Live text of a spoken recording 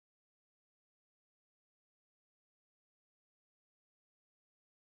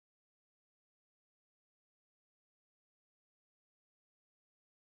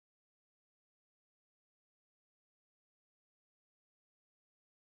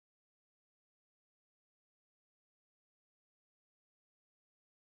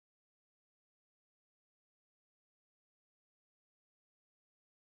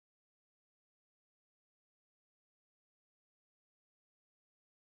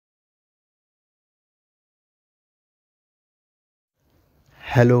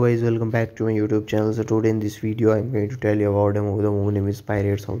Hello guys, welcome back to my YouTube channel. So today in this video I'm going to tell you about a movie. The movie name is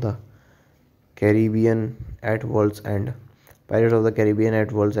Pirates of the Caribbean at World's End. Pirates of the Caribbean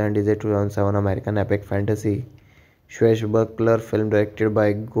at World's End is a 2007 American epic fantasy swashbuckler film directed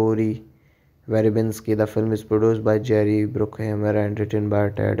by Gory Verbinski. The film is produced by Jerry Bruckheimer and written by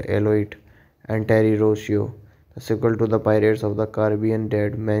Ted Elliott and Terry Rossio. The sequel to the Pirates of the Caribbean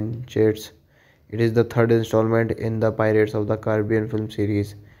Dead Man Chase. It is the third installment in the Pirates of the Caribbean film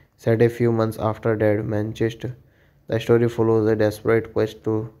series, set a few months after Dead Manchester. The story follows a desperate quest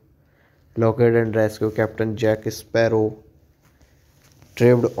to locate and rescue Captain Jack Sparrow,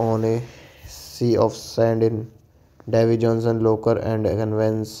 trapped on a sea of sand in Davy Johnson locker and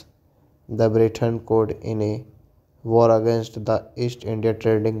convince the Britain caught in a war against the East India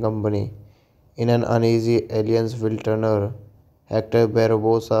Trading Company. In an uneasy aliens will Turner, Hector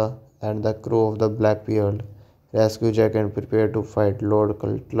Barbosa, and the crew of the Blackbeard rescue Jack and prepare to fight Lord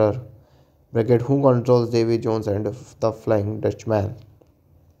Cutler Brigade, who controls Davy Jones and the Flying Dutchman.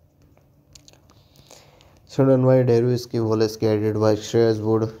 Written by Dariusz Wallace, edited by Shreyas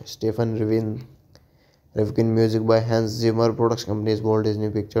Wood, Stephen Rifkin, music by Hans Zimmer, production companies Walt Disney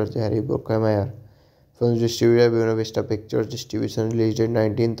Pictures, Jerry Bruckheimer. Films distributed by Buena Vista Pictures, distribution released date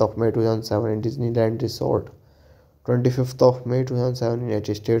 19th of May 2007 in Disneyland Resort. 25th of May 2007 in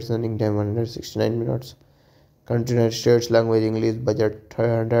United States, running time 169 minutes. Country United States, language English, budget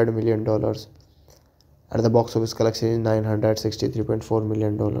 $300 million. At the box office collection is $963.4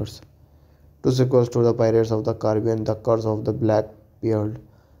 million. Two sequels to the Pirates of the Caribbean, The Curse of the Blackbeard,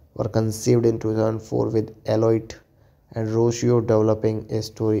 were conceived in 2004 with Elliott and Rossio developing a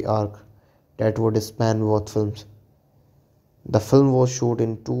story arc that would span both films. The film was shot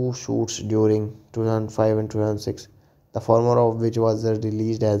in two shoots during 2005 and 2006, the former of which was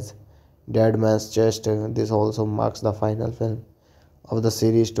released as Dead Man's Chest. This also marks the final film of the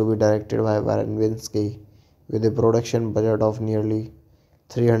series to be directed by Verbinski, with a production budget of nearly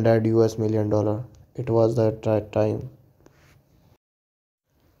 $300 million. It was the time.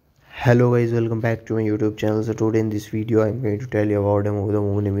 Hello guys, welcome back to my YouTube channel. So today in this video I'm going to tell you about a movie. The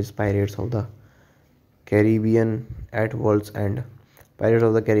movie name is Pirates of the Caribbean at World's End. Pirates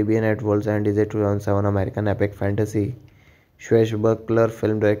of the Caribbean at World's End is a 2007 American epic fantasy swashbuckler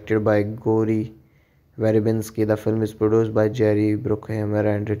film directed by Gory Verbinski. The film is produced by Jerry Bruckheimer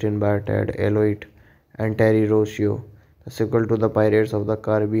and written by Ted Elliott and Terry Rossio. The sequel to the Pirates of the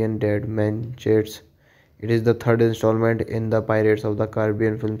Caribbean Dead Man Chase. It is the third installment in the Pirates of the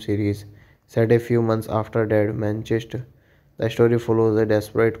Caribbean film series, set a few months after Dead Manchester. The story follows a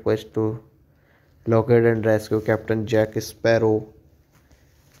desperate quest to locate and rescue Captain Jack Sparrow,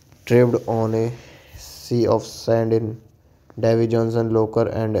 trapped on a sea of sand in Davy Johnson locker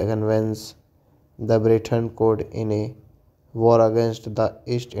and convince the Britain caught in a war against the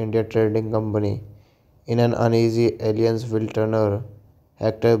East India Trading Company. In an uneasy aliens will Turner,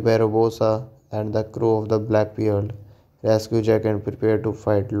 Hector Barbosa, and the crew of the Blackbeard rescue Jack and prepare to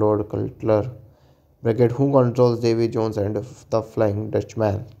fight Lord Cutler Brigade, who controls Davy Jones and the Flying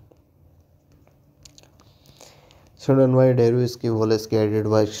Dutchman. Written by Dariusz Wallace, edited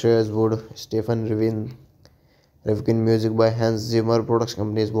by Shreyas Wood, Stephen Rifkin, music by Hans Zimmer, production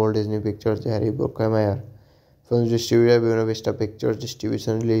companies Walt Disney Pictures, Jerry Bruckheimer. Films distributed by Buena Vista Pictures,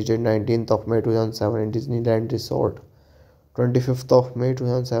 distribution released date 19th of May 2007 in Disneyland Resort. 25th of May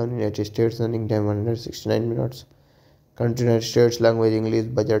 2007 in United States, running time 169 minutes. Country United States, language English,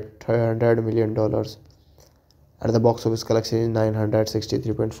 budget $300 million. At the box office collection is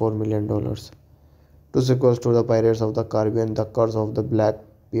 $963.4 million. Two sequels to the Pirates of the Caribbean, The Curse of the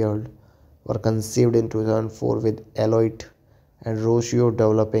Blackbeard, were conceived in 2004 with Elliott and Rossio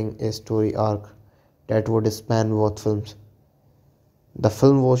developing a story arc that would span both films. The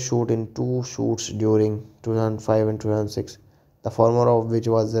film was shot in two shoots during 2005 and 2006, the former of which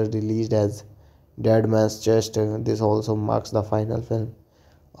was released as Dead Man's Chest. This also marks the final film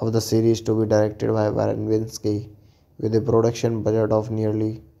of the series to be directed by Verbinski, with a production budget of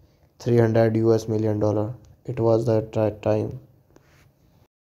nearly $300 million. It was the time.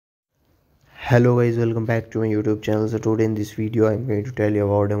 Hello guys, welcome back to my YouTube channel. So today in this video I'm going to tell you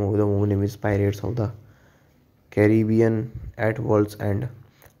about a movie. The movie name is Pirates of the Caribbean at World's End.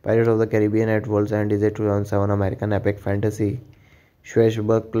 Pirates of the Caribbean at World's End is a 2007 American epic fantasy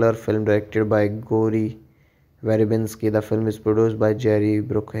swashbuckler film directed by Gory Verbinski. The film is produced by Jerry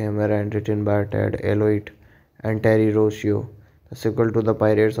Bruckheimer and written by Ted Elliott and Terry Rossio. The sequel to the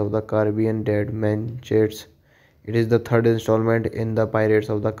Pirates of the Caribbean Dead Man Chase. It is the third installment in the Pirates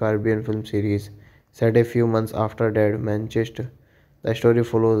of the Caribbean film series, set a few months after Dead Manchester. The story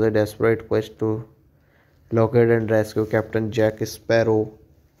follows a desperate quest to locate and rescue Captain Jack Sparrow,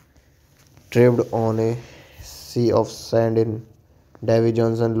 Trapped on a sea of sand in Davy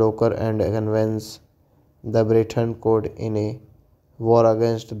Johnson locker and convenes the Britain Code in a war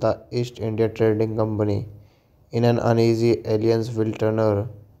against the East India Trading Company. In an uneasy alliance, Will Turner,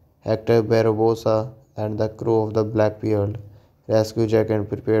 Hector Barbosa, and the crew of the Blackbeard rescue Jack and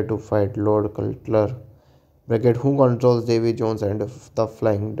prepare to fight Lord Cutler, Brigade, who controls Davy Jones and the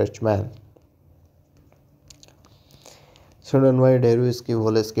Flying Dutchman. Sudden White Heroiski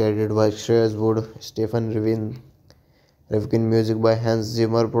Wallace, guided by Shreyas Wood, Stephen Rifkin, music by Hans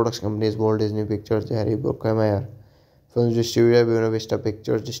Zimmer, production companies Walt Disney Pictures, Harry Bruckheimer. Films distributed by Buena Vista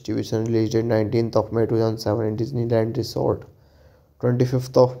Pictures, distribution released on 19th of May 2007 in Disneyland Resort,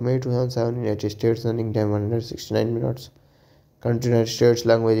 25th of May 2007 in United States, running time 169 minutes. Country United States,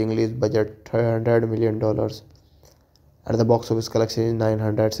 language English, budget $300 million. At the box office collection is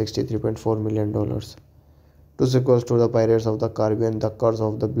 $963.4 million. Two sequels to The Pirates of the Caribbean, The Curse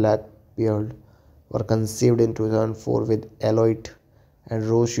of the Blackbeard, were conceived in 2004 with Elliot and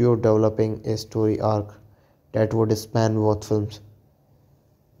Rocio developing a story arc that would span both films.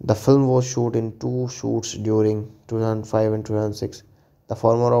 The film was shot in two shoots during 2005 and 2006, the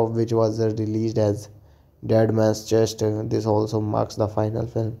former of which was released as Dead Man's Chest. This also marks the final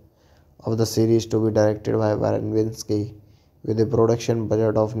film of the series to be directed by Warren Winsky, with a production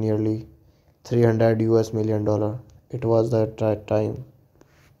budget of nearly $300 million. It was that time.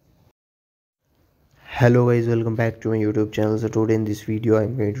 Hello guys, welcome back to my YouTube channel. So today in this video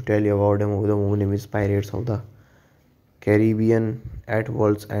I'm going to tell you about a movie. The movie name is Pirates of the Caribbean at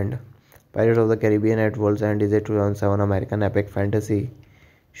World's End. Pirates of the Caribbean at World's End is a 2007 American epic fantasy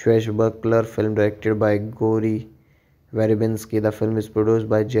swashbuckler film directed by Gory Verbinski. The film is produced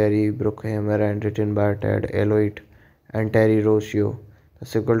by Jerry Bruckheimer and written by Ted Elliott and Terry Rocio. The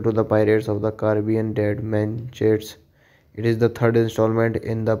sequel to The Pirates of the Caribbean, Dead Man's Chest. It is the third installment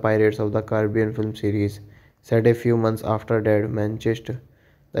in the Pirates of the Caribbean film series. Set a few months after Dead Man's Chest,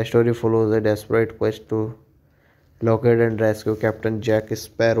 the story follows a desperate quest to locate and rescue Captain Jack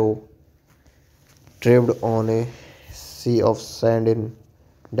Sparrow, trapped on a sea of sand in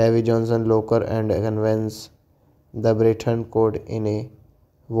Davy Johnson locker and convenes the Britain Code in a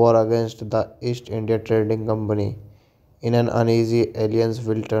war against the East India Trading Company. In an uneasy alliance,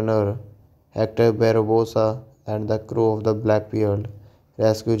 Will Turner, Hector Barbosa, and the crew of the Blackbeard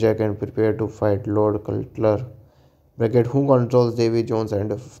rescue Jack and prepare to fight Lord Cutler, Brigade, who controls Davy Jones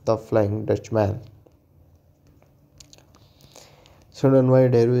and the Flying Dutchman. Sudden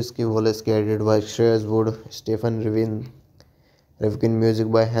White Heroiski Wallace, guided by Shreyas Wood, Stephen Rifkin,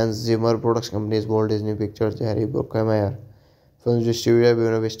 music by Hans Zimmer, production companies Walt Disney Pictures, Harry Bruckheimer. Films distributed by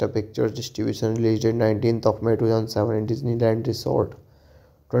Buena Vista Pictures, distribution released on 19th of May 2007 in Disneyland Resort,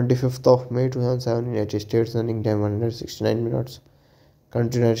 25th of May 2007 in United States, running time 169 minutes.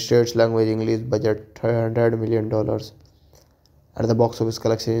 Country United States, language English, budget $300 million. At the box office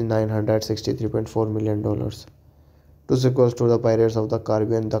collection is $963.4 million. Two sequels to The Pirates of the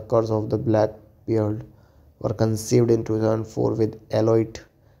Caribbean, The Curse of the Blackbeard, were conceived in 2004 with Elliott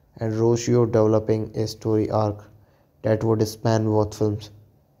and Rocio developing a story arc that would span both films.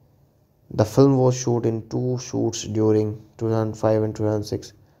 The film was shot in two shoots during 2005 and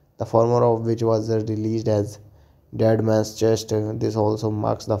 2006, the former of which was released as Dead Man's Chest. This also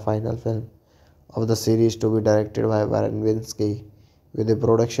marks the final film of the series to be directed by Warren Winsky, with a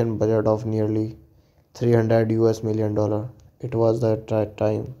production budget of nearly $300 million. It was that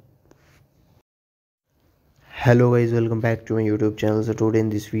time. Hello guys, welcome back to my YouTube channel. So today in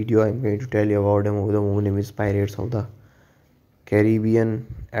this video I'm going to tell you about a movie. The movie name is Pirates of the Caribbean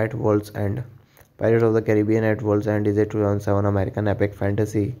at World's End. Pirates of the Caribbean at World's End is a 2007 American epic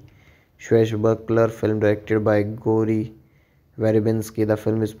fantasy swashbuckler film directed by Gory Verbinski. The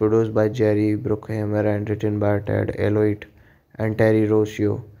film is produced by Jerry Bruckheimer and written by Ted Elliott and Terry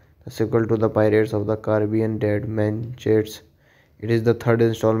Rocio. The sequel to The Pirates of the Caribbean, Dead Man's Chest. It is the third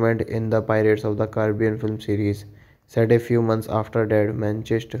installment in the Pirates of the Caribbean film series. Set a few months after Dead Man's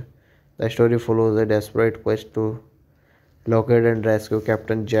Chest, the story follows a desperate quest to locate and rescue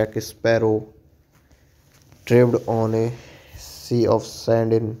Captain Jack Sparrow, trapped on a sea of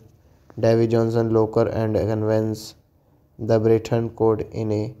sand in Davy Johnson locker and convenes the Britain Code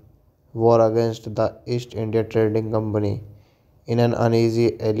in a war against the East India Trading Company. In an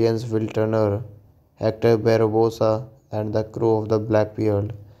uneasy alliance, Will Turner, Hector Barbosa, and the crew of the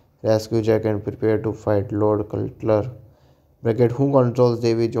Blackbeard rescue Jack and prepare to fight Lord Cutler, Brigade, who controls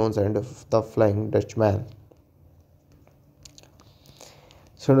Davy Jones and the Flying Dutchman.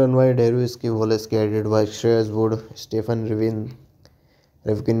 Sudden White Heroiski Wallace, guided by Shreyas Wood, Stephen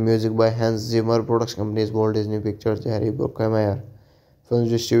Rifkin, music by Hans Zimmer, production companies Walt Disney Pictures, Harry Bruckheimer. Films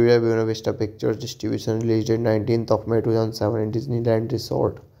distributed by Buena Vista Pictures. Distribution released on 19th of May 2007 in Disneyland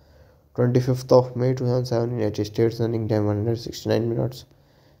Resort. 25th of May 2007 in United States. Running time 169 minutes.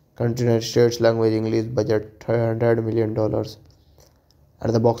 Country United States. Language English. Budget $300 million.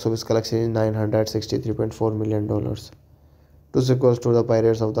 At the box office collection is $963.4 million. Two sequels to The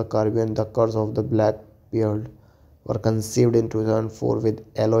Pirates of the Caribbean, The Curse of the Black Pearl, were conceived in 2004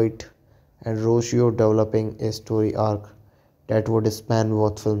 with Eloit and Rocio developing a story arc that would span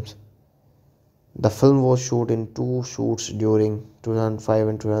both films. The film was shot in two shoots during 2005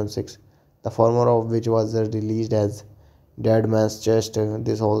 and 2006, the former of which was released as Dead Man's Chest.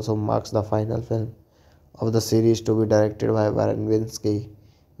 This also marks the final film of the series to be directed by Warren Winsky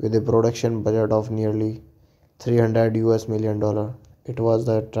with a production budget of nearly $300 million. It was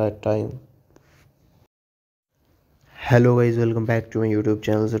the time. Hello guys, welcome back to my YouTube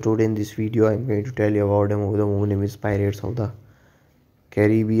channel. So today in this video I'm going to tell you about a movie. The movie name is Pirates of the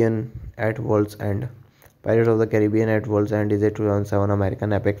Caribbean at World's End. Pirates of the Caribbean at World's End is a 2007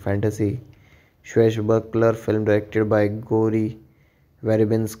 American epic fantasy swashbuckler film directed by Gory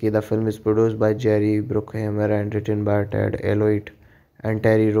Verbinski. The film is produced by Jerry Bruckheimer and written by Ted Eloit and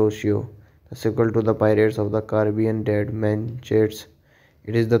Terry Rocio. The sequel to The Pirates of the Caribbean, Dead Man Chase.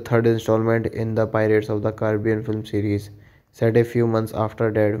 It is the third installment in the Pirates of the Caribbean film series. Set a few months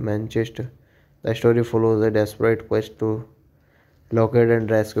after Dead Man Chase, the story follows a desperate quest to locate and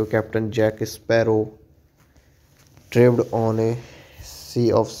rescue Captain Jack Sparrow, trapped on a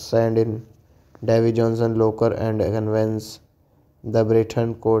sea of sand in Davy Johnson locker, and convince the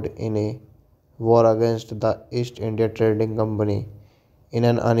Britain Code in a war against the East India Trading Company. In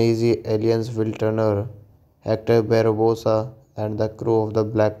an uneasy alliance, Will Turner, Hector Barbosa, and the crew of the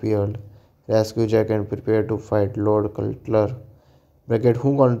Black Pearl rescue Jack and prepare to fight Lord Cutler,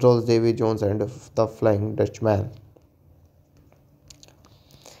 who controls Davy Jones and the Flying Dutchman.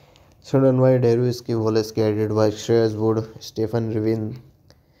 Written by Darius K. Wallace, edited by Shreyas Wood, Stephen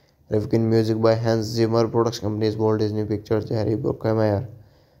Rivkin, music by Hans Zimmer, production companies Walt Disney Pictures, Harry Bruckheimer.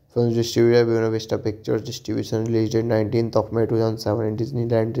 Films distributed by Buena Vista Pictures. Distribution released on 19th of May 2007 in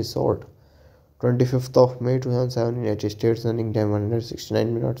Disneyland Resort. 25th of May 2007 in United States. Running time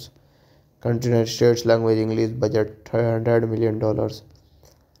 169 minutes. Country United States. Language English. Budget $300 million.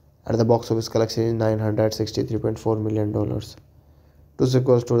 At the box office collection is $963.4 million. Two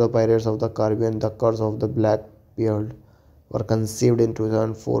sequels to The Pirates of the Caribbean, The Curse of the Black Pearl, were conceived in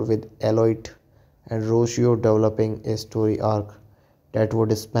 2004 with Eloit and Rocio developing a story arc that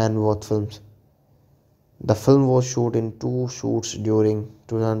would span both films. The film was shot in two shoots during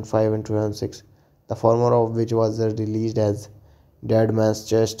 2005 and 2006, the former of which was released as Dead Man's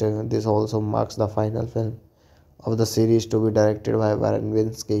Chest. This also marks the final film of the series to be directed by Warren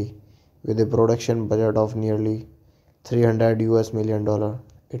Winsky with a production budget of nearly $300 million.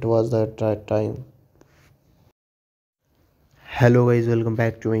 It was the time. Hello guys, welcome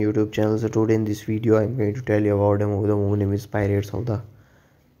back to my YouTube channel. So today in this video I'm going to tell you about a movie. The movie name is Pirates of the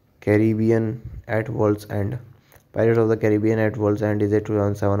Caribbean at World's End. Pirates of the Caribbean at World's End is a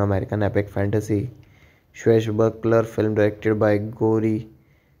 2007 American epic fantasy swashbuckler film directed by Gory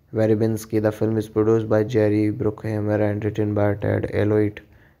Verbinski. The film is produced by Jerry Bruckheimer and written by Ted Eloit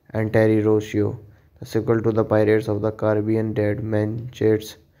and Terry Rocio. The sequel to The Pirates of the Caribbean, Dead Man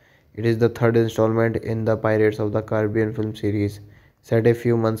Chase. It is the third installment in the Pirates of the Caribbean film series. Set a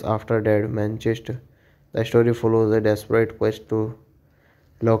few months after Dead Man Chase, the story follows a desperate quest to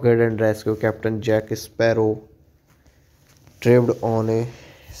locate and rescue Captain Jack Sparrow, trapped on a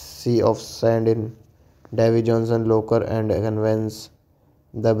sea of sand in Davy Johnson locker, and convince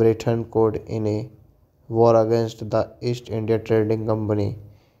the Britain Code in a war against the East India Trading Company.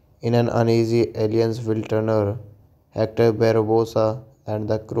 In an uneasy alliance, Will Turner, Hector Barbosa, and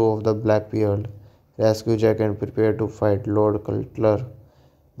the crew of the Black Pearl rescue Jack and prepare to fight Lord Cutler,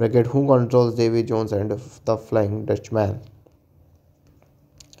 who controls Davy Jones and the Flying Dutchman.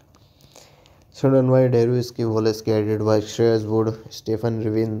 Written by Darius K. Wallace, edited by Shreyas Wood, Stephen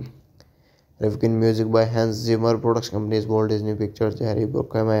Rivkin, music by Hans Zimmer, production companies Walt Disney Pictures, Harry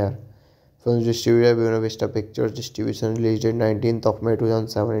Bruckheimer. Films distributed by Buena Vista Pictures. Distribution released on 19th of May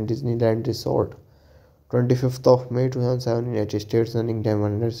 2007 in Disneyland Resort. 25th of May 2007 in United States. Running time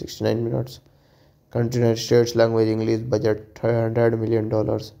 169 minutes. Country United States. Language English. Budget $300 million.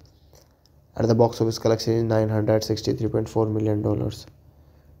 At the box office collection is $963.4 million.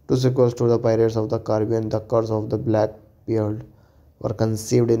 Two sequels to The Pirates of the Caribbean, The Curse of the Black Pearl, were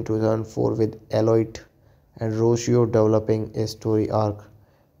conceived in 2004 with Eloit and Rocio developing a story arc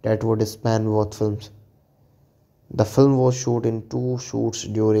that would span both films. The film was shot in two shoots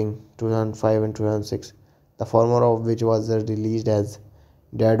during 2005 and 2006, the former of which was released as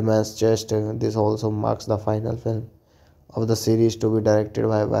Dead Man's Chest. This also marks the final film of the series to be directed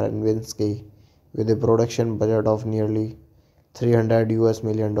by Warren Winsky with a production budget of nearly 300 US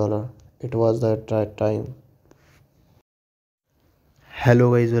million dollar. It was that time.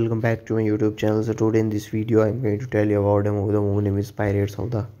 Hello guys, welcome back to my YouTube channel. So today in this video I'm going to tell you about a movie. The movie name is Pirates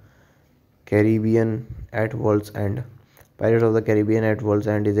of the Caribbean at World's End. Pirates of the Caribbean at World's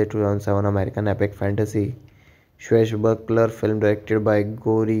End is a 2007 American epic fantasy swashbuckler film directed by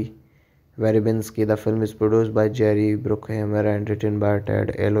Gory Verbinski. The film is produced by Jerry Bruckheimer and written by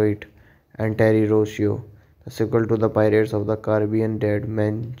Ted Elliott and Terry Rossio. The sequel to the Pirates of the Caribbean Dead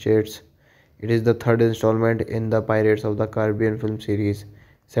Man Chase. It is the third installment in the Pirates of the Caribbean film series.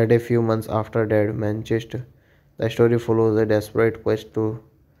 Set a few months after Dead Man Chase, the story follows a desperate quest to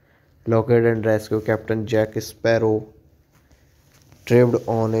locate and rescue Captain Jack Sparrow, trapped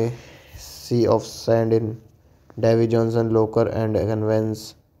on a sea of sand in Davy Johnson Locker, and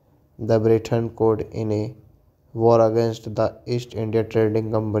convince the Britain caught in a war against the East India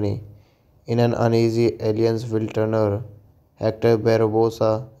Trading Company. In an uneasy aliens will Turner, Hector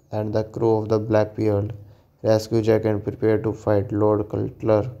Barbosa, and the crew of the Blackbeard rescue Jack and prepare to fight Lord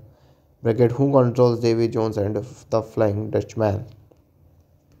Cutler Brigade, who controls Davy Jones and the Flying Dutchman.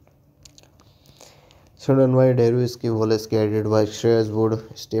 Written by Dariusz Wallace, edited by Shreyas Wood,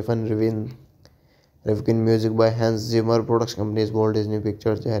 Stephen Rifkin, music by Hans Zimmer, production companies Walt Disney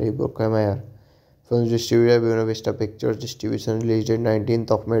Pictures, Harry Bruckheimer. Films distributed by Buena Vista Pictures, distribution released date 19th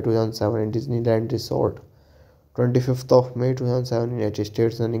of May 2007 in Disneyland Resort, 25th of May 2007 in United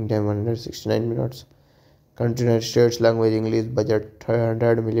States, running time 169 minutes. Country United States, language English, budget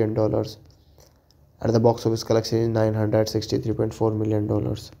 $300 million. At the box office collection is $963.4 million.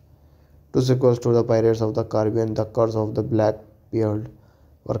 Two sequels to The Pirates of the Caribbean, The Curse of the Blackbeard,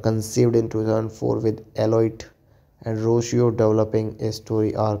 were conceived in 2004 with Elliott and Rossio developing a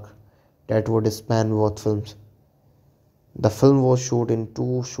story arc that would span both films. The film was shot in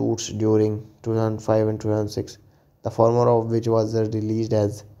two shoots during 2005 and 2006, the former of which was released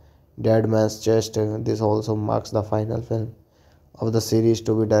as Dead Man's Chest. This also marks the final film of the series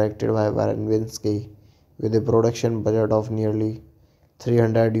to be directed by Warren Winsky with a production budget of nearly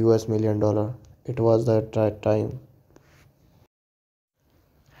 300 US million dollar. It was that time.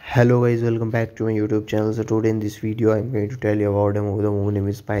 Hello guys, welcome back to my YouTube channel. So today in this video I'm going to tell you about a movie. The movie name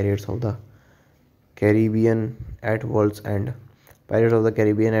is Pirates of the Caribbean at World's End. Pirates of the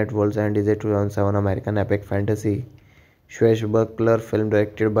Caribbean at World's End is a 2007 American epic fantasy swashbuckler film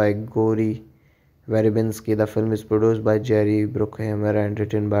directed by Gory Verbinski. The film is produced by Jerry Bruckheimer and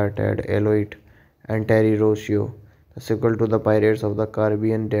written by Ted Elliott and Terry Rossio. The sequel to the Pirates of the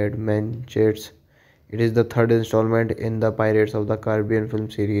Caribbean Dead Man Chase. It is the third installment in the Pirates of the Caribbean film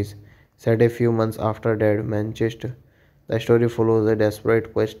series. Set a few months after Dead Man Chase, the story follows a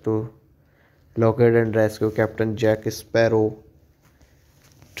desperate quest to locate and rescue Captain Jack Sparrow,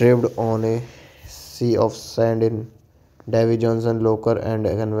 trapped on a sea of sand in Davy Johnson Locker, and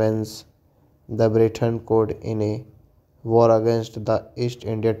convince the Britain caught in a war against the East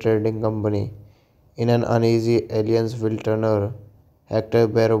India Trading Company. In an uneasy aliens will Turner, Hector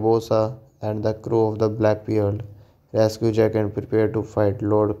Barbosa, and the crew of the Blackbeard rescue Jack and prepare to fight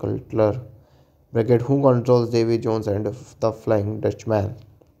Lord Cutler Brigade, who controls Davy Jones and the Flying Dutchman.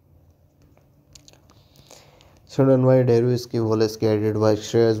 Written by Dariusz Wallace, edited by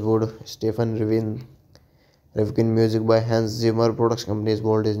Shreyas Wood, Stephen Rifkin, music by Hans Zimmer, production companies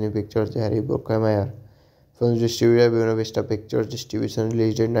Walt Disney Pictures, Harry Bruckheimer. Films distributed by Buena Vista Pictures, distribution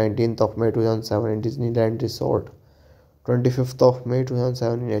released date 19th of May 2007 in Disneyland Resort, 25th of May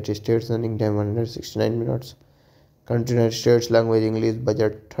 2007 in United States, running time 169 minutes. Country United States, language English,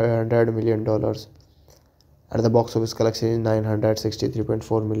 budget $300 million. At the box office collection is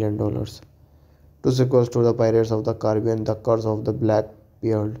 $963.4 million. Two sequels to The Pirates of the Caribbean, The Curse of the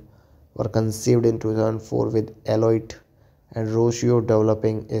Blackbeard, were conceived in 2004 with Elliott and Rossio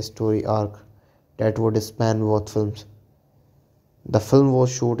developing a story arc that would span both films. The film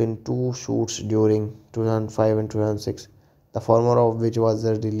was shot in two shoots during 2005 and 2006, the former of which was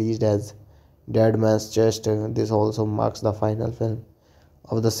released as Dead Man's Chest. This also marks the final film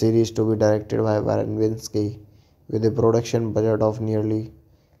of the series to be directed by Warren Winsky with a production budget of nearly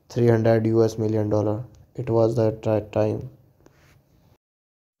 300 US million dollar. It was that time.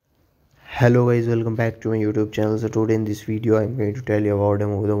 Hello guys, welcome back to my YouTube channel. So today in this video I'm going to tell you about a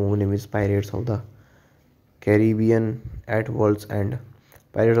movie. The movie name is Pirates of the Caribbean at World's End.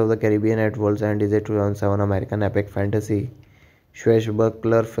 Pirates of the Caribbean at World's End is a 2007 American epic fantasy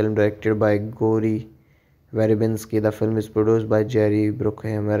swashbuckler film directed by Gory Verbinski. The film is produced by Jerry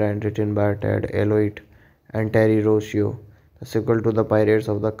Bruckheimer and written by Ted Elliott and Terry Rossio. the sequel to the Pirates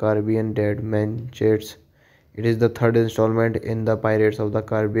of the Caribbean Dead Man Chase. It is the third installment in the Pirates of the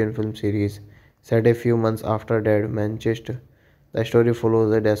Caribbean film series. Set a few months after Dead Man Chase, the story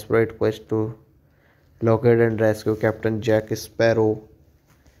follows a desperate quest to locate and rescue Captain Jack Sparrow,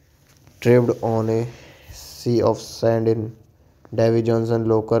 trapped on a sea of sand in Davy Johnson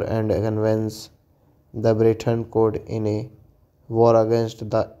locker and convince the Britain Code in a war against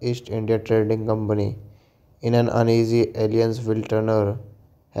the East India Trading Company. In an uneasy alliance will Turner,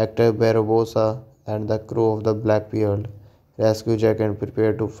 Hector Barbosa, and the crew of the Blackbeard rescue Jack and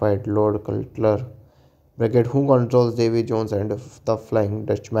prepare to fight Lord Cutler, Brigade, who controls Davy Jones and the Flying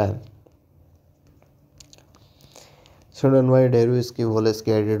Dutchman. Sudden by Deruski Wallace,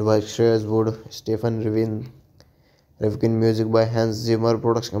 created by Shreyas Wood, Stephen Rivkin, music by Hans Zimmer,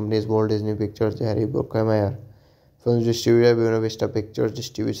 production companies Walt Disney Pictures, Harry Bruckheimer. Films distributed by Buena Vista Pictures,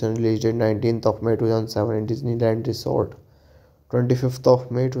 distribution released on 19th of May 2007 in Disneyland Resort, 25th of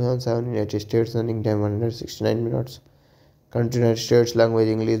May 2007 in United States, running time 169 minutes. Country United States, language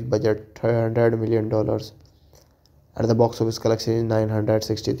English, budget $300 million. At the box office collection is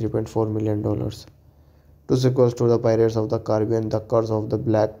 $963.4 million. Two sequels to The Pirates of the Caribbean, The Curse of the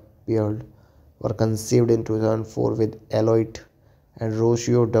Blackbeard, were conceived in 2004 with Elliot and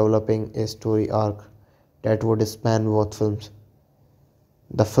Rocio developing a story arc that would span both films.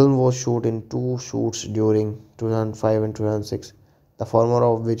 The film was shot in two shoots during 2005 and 2006, the former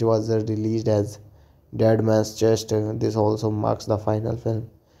of which was released as Dead Man's Chest. This also marks the final film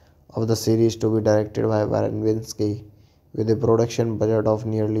of the series to be directed by Warren Winsky, with a production budget of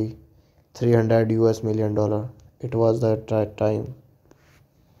nearly $300 million. It was the time.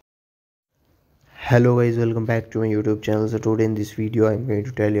 Hello guys, welcome back to my YouTube channel. So today in this video I'm going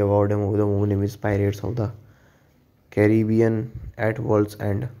to tell you about a movie. The movie name is Pirates of the Caribbean at World's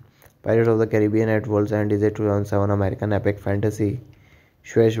End. Pirates of the Caribbean at World's End is a 2007 American epic fantasy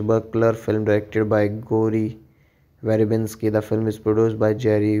swashbuckler film directed by Gory Verbinski. The film is produced by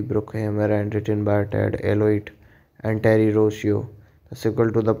Jerry Bruckheimer and written by Ted Elliott and Terry Rocio. The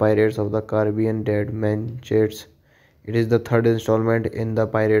sequel to the Pirates of the Caribbean Dead Man Chase. It is the third installment in the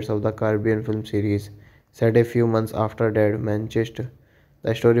Pirates of the Caribbean film series. Set a few months after Dead Man Chase,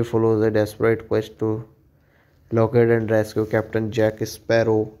 the story follows a desperate quest to locate and rescue Captain Jack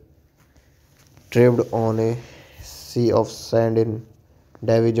Sparrow, trapped on a sea of sand in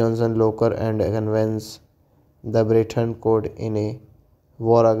Davy Johnson locker and convince the Britain Code in a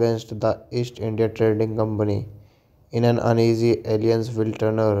war against the East India Trading Company. In an uneasy alliance will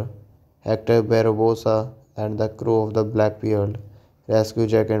Turner, Hector Barbosa, and the crew of the Blackbeard rescue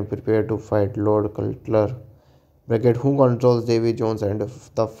Jack and prepare to fight Lord Cutler, Brigade, who controls Davy Jones and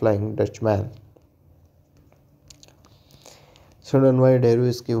the Flying Dutchman. Sudden by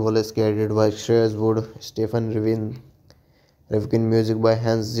Deruski Wallace, created by Shreyas Wood, Stephen Rivkin, music by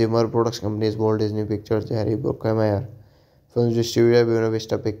Hans Zimmer, production companies Walt Disney Pictures, Harry Bruckheimer. Films distributed by Buena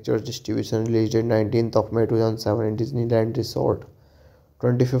Vista Pictures, distribution released on 19th of May 2007 in Disneyland Resort,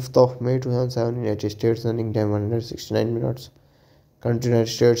 25th of May 2007 in United States, running time 169 minutes. Country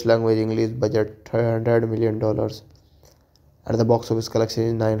United States, language English, budget $300 million. At the box office collection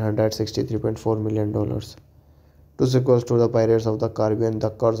is $963.4 million. Two sequels to The Pirates of the Caribbean,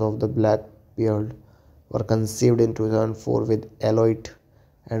 The Curse of the Blackbeard, were conceived in 2004 with Elliott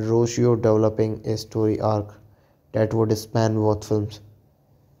and Rocio developing a story arc that would span both films.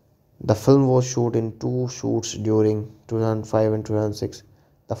 The film was shot in two shoots during 2005 and 2006,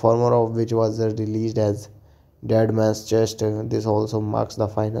 the former of which was released as Dead Man's Chest. This also marks the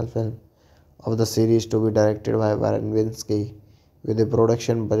final film of the series to be directed by Warren Winsky, with a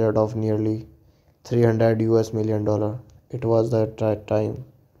production budget of nearly $300 million. It was the time.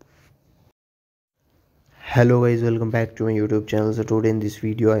 Hello guys, welcome back to my YouTube channel. So today in this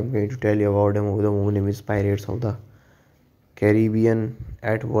video I'm going to tell you about a movie. The movie name is Pirates of the Caribbean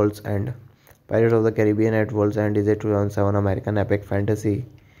at World's End. Pirates of the Caribbean at World's End is a 2007 American epic fantasy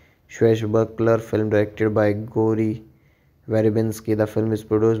swashbuckler film directed by Gory Verbinski. The film is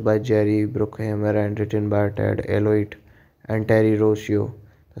produced by Jerry Bruckheimer and written by Ted Elliott and Terry Rocio.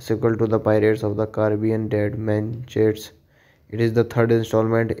 The sequel to the Pirates of the Caribbean Dead Man Chase. It is the third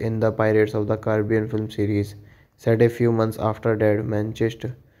installment in the Pirates of the Caribbean film series. Set a few months after Dead Man Chase,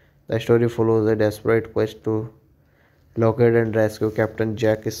 the story follows a desperate quest to locate and rescue Captain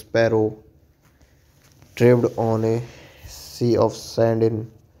Jack Sparrow, trapped on a sea of sand in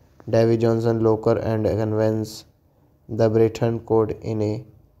Davy Johnson locker and convince the Britain Code in a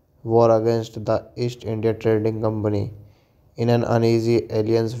war against the East India Trading Company. In an uneasy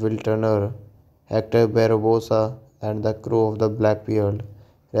alliance will Turner, Hector Barbosa, and the crew of the Blackbeard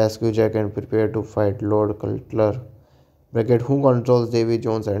rescue Jack and prepare to fight Lord Cutler, Bracket, who controls Davy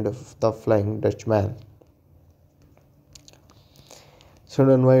Jones and the Flying Dutchman?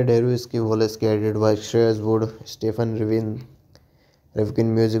 Student by Deruski Voleski, edited by Shreyas Wood, Stephen Rivkin,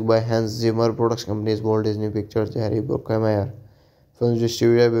 music by Hans Zimmer, production companies Walt Disney Pictures, Harry Bruckheimer. Films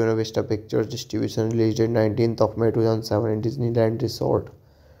distributed by Buena Vista Pictures, distribution released date 19th of May 2007 in Disneyland Resort,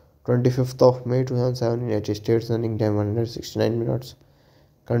 25th of May 2007 in United States, running time 169 minutes.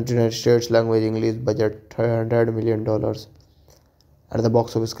 Country United States, language English, budget $300 million. At the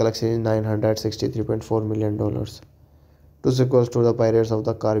box office collection is $963.4 million. Two sequels to The Pirates of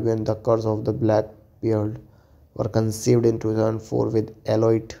the Caribbean, The Curse of the Black Pearl, were conceived in 2004 with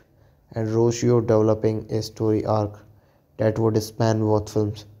Eloit and Rocio developing a story arc that would span both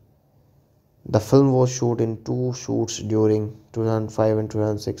films. The film was shot in two shoots during 2005 and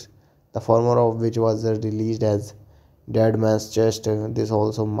 2006, the former of which was released as Dead Man's Chest. This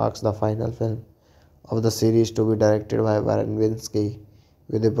also marks the final film of the series to be directed by Warren Winsky,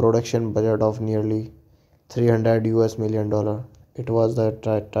 with a production budget of nearly $300 million. It was the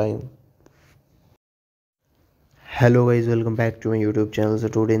time. Hello guys, welcome back to my YouTube channel. So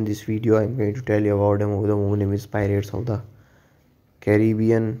today in this video I'm going to tell you about a movie. The movie name is Pirates of the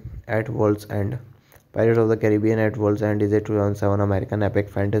Caribbean at World's End. Pirates of the Caribbean at World's End is a 2007 American epic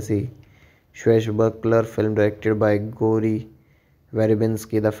fantasy swashbuckler film directed by Gory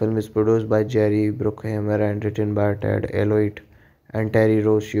Verbinski. The film is produced by Jerry Bruckheimer and written by Ted Eloit and Terry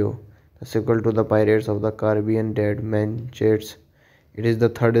Rocio. The sequel to The Pirates of the Caribbean, Dead Man Chase. It is the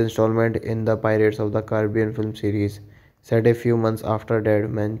third installment in the Pirates of the Caribbean film series. Set a few months after Dead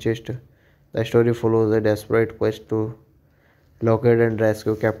Man Chase, the story follows a desperate quest to locate and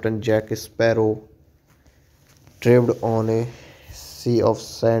rescue Captain Jack Sparrow, trapped on a sea of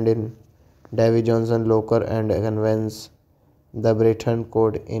sand in Davy Johnson locker, and convince the Britain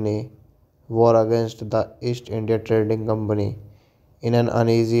Code in a war against the East India Trading Company. In an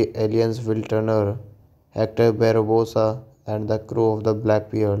uneasy alliance, Will Turner, Hector Barbosa, and the crew of the Black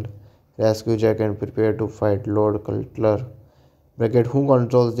Pearl rescue Jack and prepare to fight Lord Cutler, Bracket, who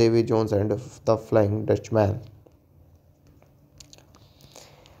controls Davy Jones and the Flying Dutchman.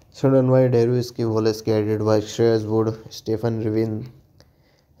 Student by Deruski Voleski, edited by Shreyas Wood, Stephen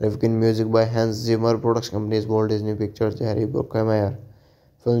Rivkin, music by Hans Zimmer, production companies Walt Disney Pictures, Harry Bruckheimer.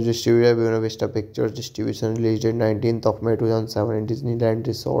 Films distributed by Buena Vista Pictures, distribution released date 19th of May 2007 in Disneyland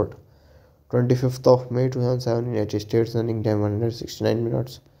Resort, 25th of May 2007 in United States, running time 169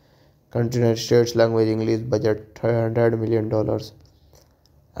 minutes. Country United States, language English, budget $300 million.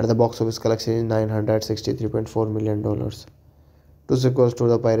 At the box office collection is $963.4 million. Two sequels to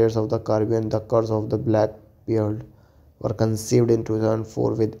The Pirates of the Caribbean, The Curse of the Black Pearl, were conceived in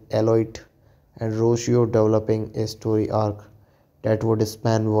 2004 with Eloit and Rocio developing a story arc that would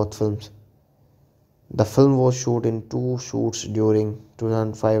span both films. The film was shot in two shoots during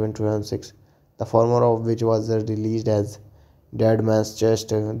 2005 and 2006, the former of which was released as Dead Man's Chest.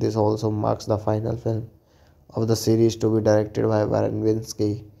 This also marks the final film of the series to be directed by Warren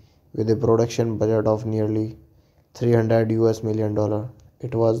Winsky, with a production budget of nearly $300 million.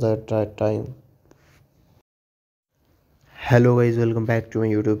 It was the time. Hello guys, welcome back to my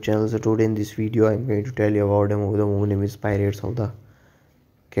YouTube channel. So today in this video I'm going to tell you about a movie. The movie name is Pirates of the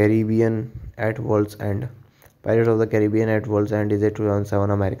Caribbean at World's End. Pirates of the Caribbean at World's End is a 2007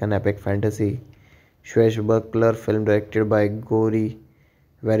 American epic fantasy swashbuckler film directed by Gory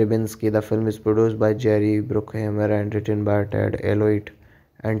Verbinski. The film is produced by Jerry Bruckheimer and written by Ted Eloit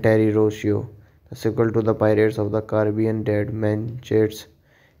and Terry Rocio. The sequel to The Pirates of the Caribbean, Dead Man Chase.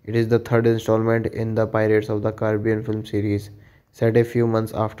 It is the third installment in the Pirates of the Caribbean film series. Set a few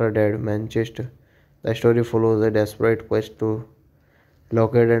months after Dead Man Chase, the story follows a desperate quest to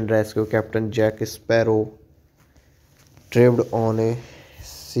locate and rescue Captain Jack Sparrow, trapped on a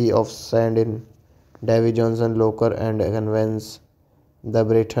sea of sand in Davy Johnson locker, and convince the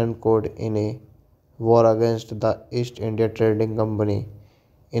Britain Code in a war against the East India Trading Company.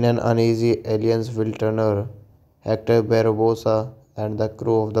 In an uneasy alliance, Will Turner, Hector Barbosa, and the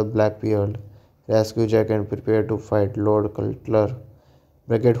crew of the Black Pearl rescue Jack and prepare to fight Lord Cutler,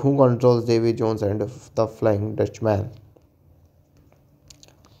 Bracket, who controls Davy Jones and the Flying Dutchman.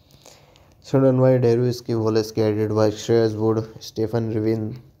 Student by Deruski Voleski, edited by Shreyas Wood, Stephen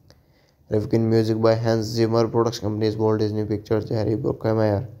Rivkin, music by Hans Zimmer, production companies Walt Disney Pictures, Harry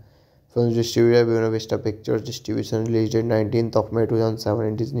Bruckheimer. Films distributed by Buena Vista Pictures, distribution released date 19th of May 2007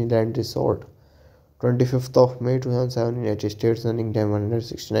 in Disneyland Resort, 25th of May 2007 in United States, running time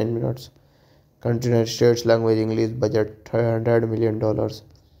 169 minutes. Country United States, language English, budget $300 million.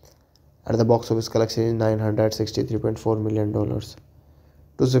 At the box office collection is $963.4 million.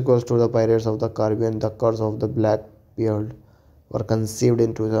 Two sequels to The Pirates of the Caribbean, The Curse of the Black Beard were conceived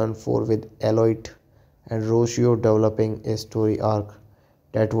in 2004 with Eloit and Rocio developing a story arc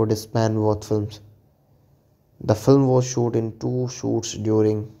that would span both films. The film was shot in two shoots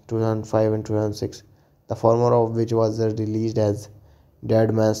during 2005 and 2006, the former of which was released as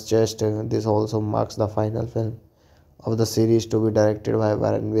Dead Man's Chest. This also marks the final film of the series to be directed by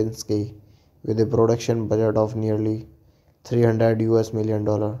Warren Winsky with a production budget of nearly 300 US million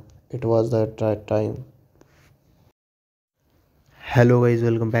dollar. It was that time. Hello guys,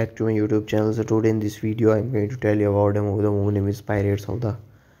 welcome back to my YouTube channel. So today in this video I'm going to tell you about a movie. The movie name is Pirates of the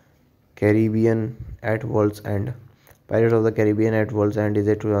Caribbean at World's End. Pirates of the Caribbean at World's End is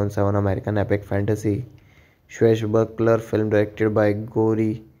a 2007 American epic fantasy swashbuckler film directed by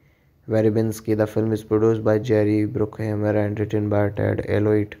Gory Verbinski. The film is produced by Jerry Bruckheimer and written by Ted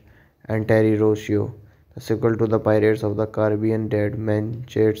Eloit and Terry Rossio. The sequel to the Pirates of the Caribbean Dead Man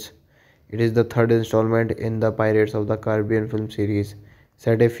Chase. It is the third installment in the Pirates of the Caribbean film series,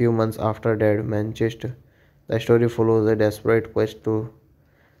 set a few months after Dead Man Chase. The story follows a desperate quest to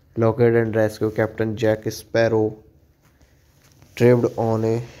locate and rescue Captain Jack Sparrow, trapped on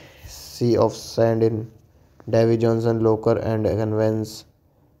a sea of sand in Davy Johnson locker, and convince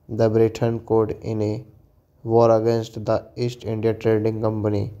the Britain Code in a war against the East India Trading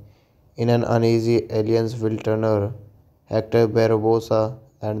Company. In an uneasy alliance will Turner, Hector Barbosa,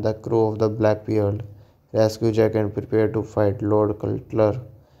 and the crew of the Blackbeard rescue Jack and prepare to fight Lord Cutler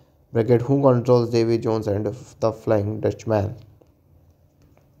Brigade, who controls Davy Jones and the Flying Dutchman.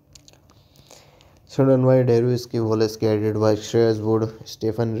 Written by Dariusz Wallace, edited by Shreyas Wood,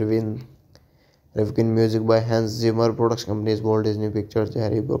 Stephen Rifkin, music by Hans Zimmer, production companies Walt Disney Pictures,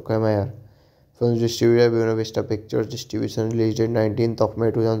 Jerry Bruckheimer. Films distributed by Buena Vista Pictures, distribution released date 19th of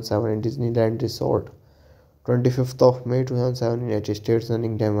May 2007 in Disneyland Resort, 25th of May 2007 in United States,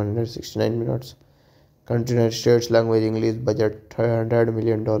 running time 169 minutes. Country United States, language English, budget $300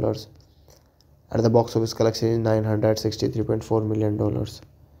 million. At the box office collection is $963.4 million.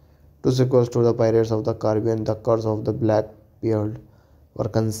 Two sequels to the Pirates of the Caribbean, The Curse of the Blackbeard, were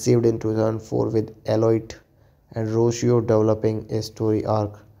conceived in 2004 with Eloit and Rossio developing a story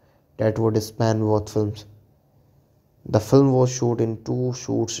arc that would span both films. The film was shot in two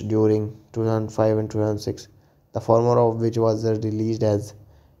shoots during 2005 and 2006, the former of which was released as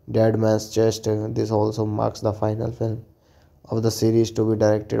Dead Man's Chest. This also marks the final film of the series to be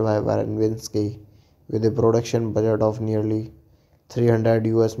directed by Warren Winsky with a production budget of nearly 300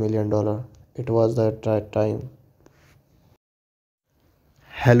 US million dollar. It was that time.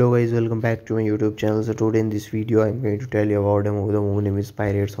 Hello guys, welcome back to my YouTube channel. So today in this video I'm going to tell you about a movie. The movie name is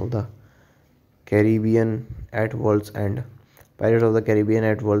Pirates of the Caribbean at World's End. Pirates of the Caribbean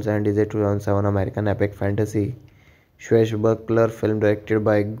at World's End is a 2007 American epic fantasy swashbuckler film directed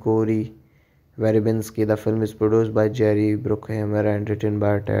by Gory Verbinski. The film is produced by Jerry Bruckheimer and written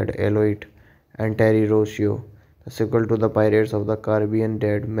by Ted Eloit and Terry Rossio. The sequel to the Pirates of the Caribbean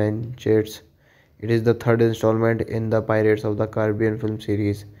Dead Man Chase. It is the third installment in the Pirates of the Caribbean film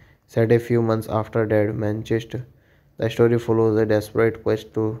series, set a few months after Dead Man Chase. The story follows a desperate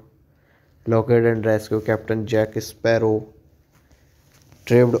quest to locate and rescue Captain Jack Sparrow,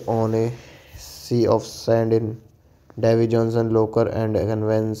 trapped on a sea of sand in Davy Johnson locker, and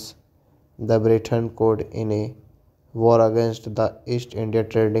convince the Britain Code in a war against the East India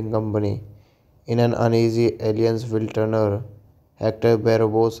Trading Company. In an uneasy alliance will Turner, Hector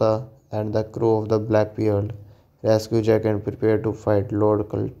Barbosa, and the crew of the Blackbeard rescue Jack and prepare to fight Lord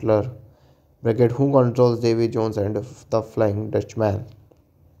Cutler Brigade, who controls Davy Jones and the Flying Dutchman.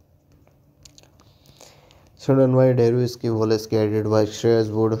 Written by Dariusz Wallace, edited by Shreyas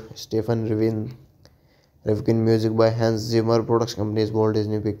Wood, Stephen Rifkin, music by Hans Zimmer, production companies Walt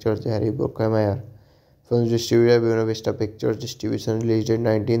Disney Pictures, Jerry Bruckheimer. Films distributed by Buena Vista Pictures, distribution released date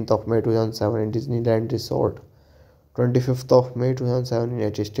 19th of May 2007 in Disneyland Resort, 25th of May 2007 in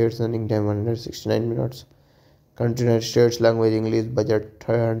United States, running time 169 minutes. Country United States, language English, budget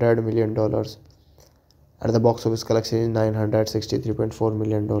 $300 million. At the box office collection is $963.4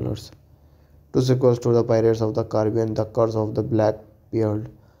 million. Two sequels to the Pirates of the Caribbean, The Curse of the Blackbeard,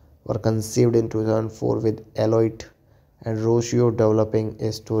 were conceived in 2004 with Eloit and Rossio developing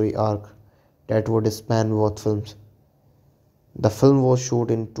a story arc that would span both films. The film was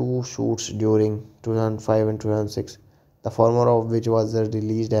shot in two shoots during 2005 and 2006, the former of which was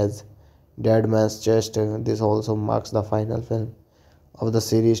released as Dead Man's Chest. This also marks the final film of the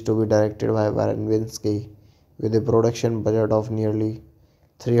series to be directed by Warren Winsky with a production budget of nearly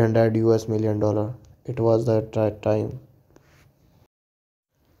 300 US million dollar. It was that time.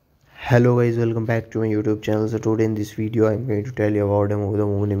 Hello guys, welcome back to my YouTube channel. So today in this video I'm going to tell you about a movie. The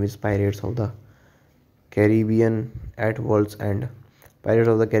movie name is Pirates of the Caribbean at World's End. Pirates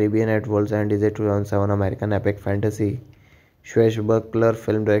of the Caribbean at World's End is a 2007 American epic fantasy swashbuckler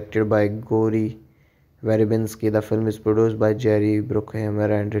film directed by Gory Verbinski. The film is produced by Jerry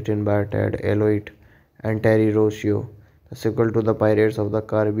Bruckheimer and written by Ted Elliott and Terry Rossio. The sequel to the Pirates of the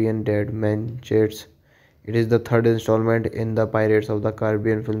Caribbean Dead Man Chase. It is the third installment in the Pirates of the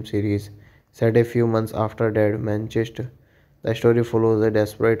Caribbean film series, set a few months after Dead Man Chase. The story follows a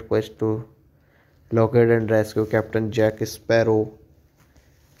desperate quest to locate and rescue Captain Jack Sparrow,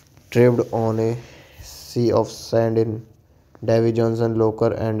 trapped on a sea of sand in Davy Johnson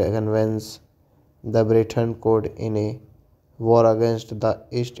locker, and convince the Britain code in a war against the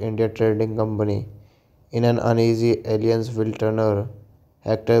East India Trading Company. In an uneasy alliance will Turner,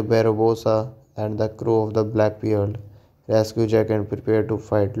 Hector Barbosa, and the crew of the Blackbeard rescue Jack and prepare to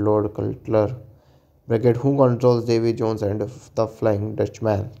fight Lord Cutler Brigade, who controls Davy Jones and the Flying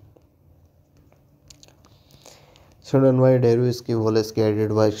Dutchman. Written by Deruski Wallace,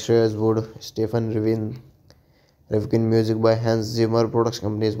 edited by Shreyas Wood, Stephen Rivkin, music by Hans Zimmer, production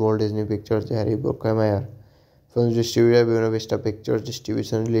companies Walt Disney Pictures, Harry Bruckheimer. Films distributed by Buena Vista Pictures.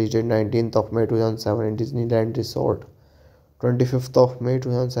 Distribution released on 19th of May 2007 in Disneyland Resort. 25th of May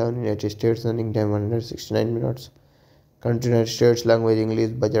 2007 in United States. Running time 169 minutes. Country United States. Language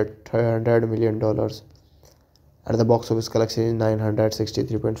English. Budget $300 million. At the box office collection is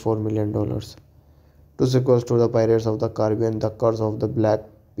 $963.4 million. Two sequels to the Pirates of the Caribbean, The Curse of the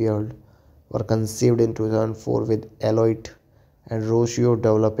Blackbeard, were conceived in 2004 with Elliott and Rossio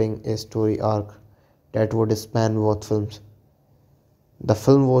developing a story arc that would span both films. The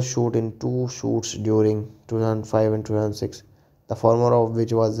film was shot in two shoots during 2005 and 2006, the former of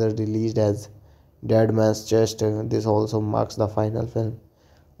which was released as Dead Man's Chest. This also marks the final film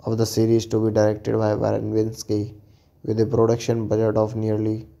of the series to be directed by Verbinski, with a production budget of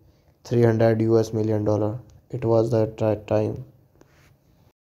nearly $300 million. It was that time.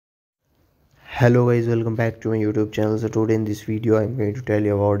 Hello guys, welcome back to my YouTube channel. So today in this video I'm going to tell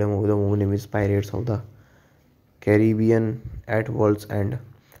you about a movie. The movie name is Pirates of the Caribbean at World's End.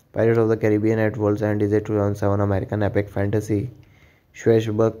 Pirates of the Caribbean at World's End is a 2007 American epic fantasy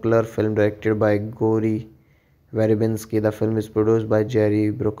swashbuckler film directed by Gory Verbinski. The film is produced by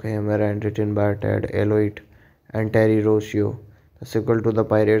Jerry Bruckheimer and written by Ted Elliott and Terry Rossio. The sequel to the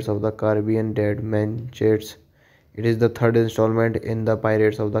Pirates of the Caribbean Dead Man Chase. It is the third installment in the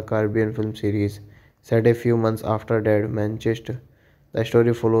Pirates of the Caribbean film series, set a few months after Dead Man Chase. The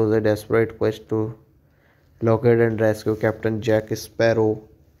story follows a desperate quest to locate and rescue Captain Jack Sparrow,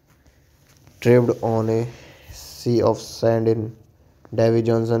 trapped on a sea of sand in Davy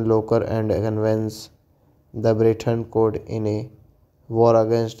Johnson locker, and convince the Britain code in a war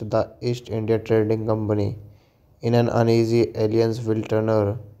against the East India Trading Company. In an uneasy alliance will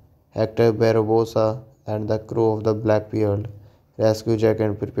Turner, Hector Barbosa, and the crew of the Blackbeard rescue Jack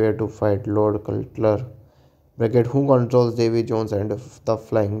and prepare to fight Lord Cutler Brigade, who controls Davy Jones and the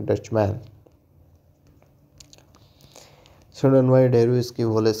Flying Dutchman. Written by Deruski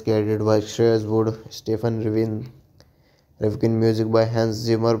Wallace, edited by Shreyas Wood, Stephen Rivkin, music by Hans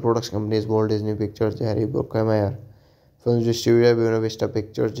Zimmer, production companies Walt Disney Pictures, Harry Bruckheimer. Films distributed by Buena Vista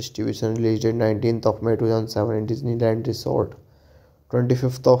Pictures. Distribution released on 19th of May 2007 in Disneyland Resort.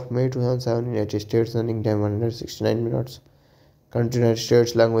 25th of May 2007 in United States. Running time 169 minutes. Country United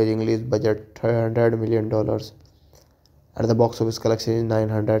States. Language English. Budget $300 million. At the box office collection is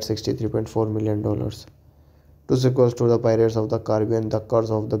 $963.4 million. Two sequels to the Pirates of the Caribbean, The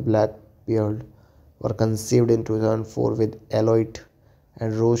Curse of the Blackbeard, were conceived in 2004 with Elliott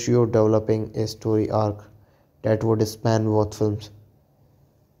and Rossio developing a story arc that would span both films.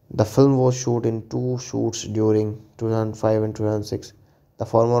 The film was shot in two shoots during 2005 and 2006, the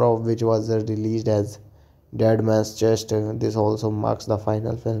former of which was released as Dead Man's Chest. This also marks the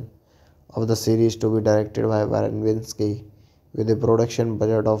final film of the series to be directed by Verbinski, with a production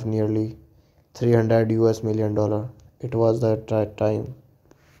budget of nearly $300 million. It was that time.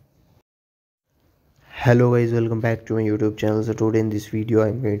 Hello guys, welcome back to my YouTube channel. So today in this video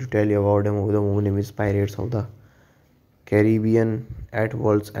I'm going to tell you about a movie. The movie name is Pirates of the Caribbean at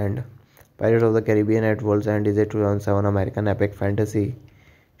World's End. Pirates of the Caribbean at World's End is a 2007 American epic fantasy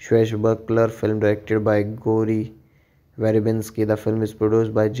swashbuckler film directed by Gory Verbinski. The film is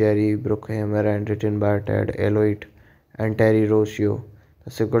produced by Jerry Bruckheimer and written by Ted Elliott and Terry Rossio. The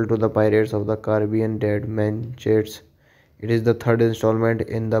sequel to the Pirates of the Caribbean Dead Man Chase. It is the third installment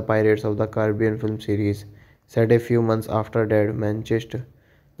in the Pirates of the Caribbean film series, set a few months after Dead Man Chase.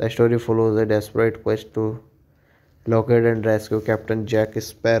 The story follows a desperate quest to locate and rescue Captain Jack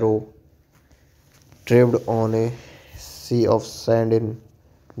Sparrow, trapped on a sea of sand in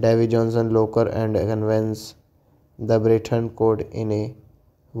Davy Johnson Locker and convenes the Britain Code in a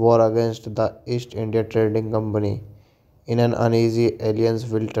war against the East India Trading Company. In an uneasy alliance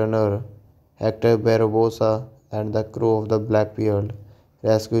will Turner, Hector Barbosa, and the crew of the Blackbeard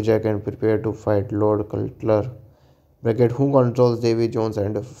rescue Jack and prepare to fight Lord Cutler Brigade, who controls Davy Jones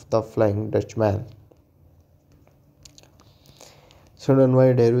and the Flying Dutchman. Sudden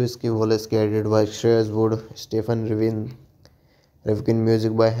by Deruski Wallace, edited by Shreyas Wood, Stephen Rifkin,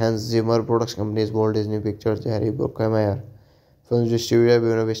 music by Hans Zimmer, production companies Walt Disney Pictures, Harry Bruckheimer. Films distributed by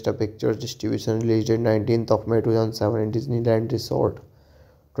Buena Vista Pictures, distribution released date 19th of May 2007 in Disneyland Resort,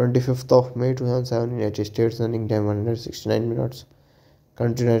 25th of May 2007 in United States, running time 169 minutes.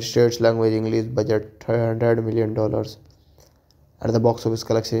 Country United States, language English, budget $300 million. At the box office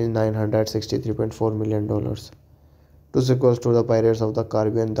collection is $963.4 million. Two sequels to The Pirates of the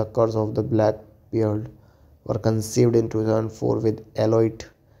Caribbean, The Curse of the Blackbeard, were conceived in 2004 with Elliot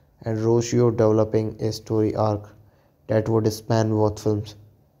and Rocio developing a story arc that would span both films.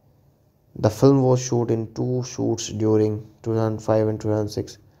 The film was shot in two shoots during 2005 and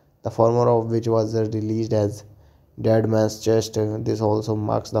 2006, the former of which was released as Dead Man's Chest. This also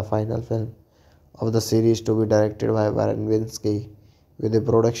marks the final film of the series to be directed by Warren Winsky, with a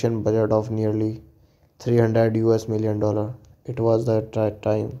production budget of nearly $300 million. It was the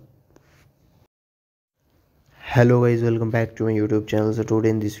time. Hello guys, welcome back to my YouTube channel. So today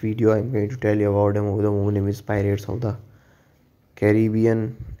in this video I'm going to tell you about a movie. The movie name is Pirates of the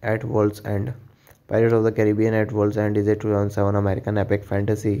Caribbean at World's End. Pirates of the Caribbean at World's End is a 2007 American epic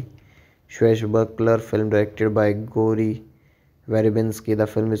fantasy swashbuckler film directed by Gory Verbinski. The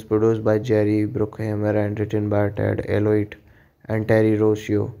film is produced by Jerry Bruckheimer and written by Ted Elliott and Terry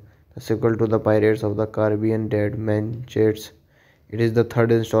Rocio. The sequel to The Pirates of the Caribbean, Dead Man's Chest. It is the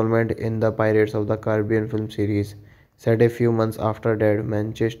third installment in the Pirates of the Caribbean film series. Set a few months after Dead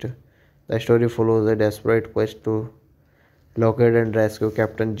Man's Chest, the story follows a desperate quest to locate and rescue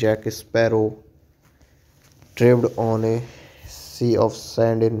Captain Jack Sparrow, trapped on a sea of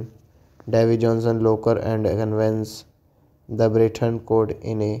sand in Davy Johnson Locker, and convenes the Britain Code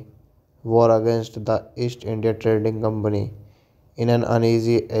in a war against the East India Trading Company. In an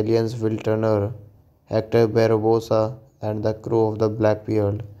uneasy alliance will Turner, Hector Barbosa, and the crew of the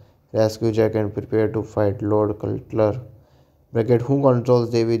Blackbeard rescue Jack and prepare to fight Lord Cutler Brigade, who controls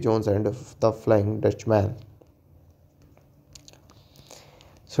Davy Jones and the Flying Dutchman.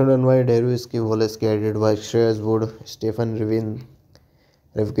 Sudden by Deruski Wallace, edited by Shreyas Wood, Stephen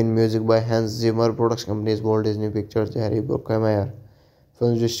Rifkin, music by Hans Zimmer, production companies Walt Disney Pictures, Harry Bruckheimer.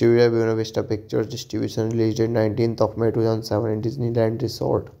 Films distributed by Buena Vista Pictures, distribution released date 19th of May 2007 in Disneyland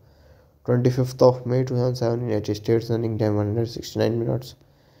Resort, 25th of May 2007 in United States, running time 169 minutes.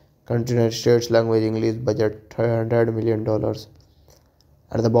 Country United States, language English, budget $300 million.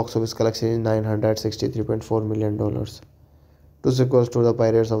 At the box office collection is $963.4 million. Two sequels to The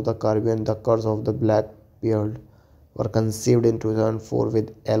Pirates of the Caribbean, The Curse of the Blackbeard, were conceived in 2004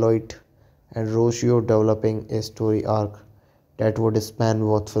 with Elliott and Rocio developing a story arc that would span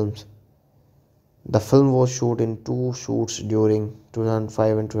both films. The film was shot in two shoots during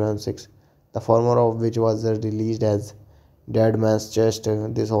 2005 and 2006, the former of which was released as Dead Man's Chest.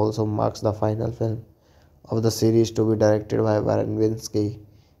 This also marks the final film of the series to be directed by Warren Winsky,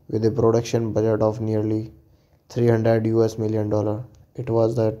 with a production budget of nearly $300 million. It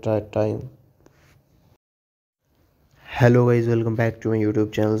was the time. Hello guys, welcome back to my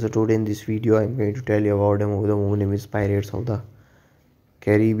YouTube channel. So today in this video I'm going to tell you about a movie. The movie name is Pirates of the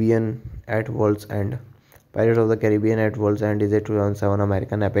Caribbean at World's End. Pirates of the Caribbean at World's End is a 2007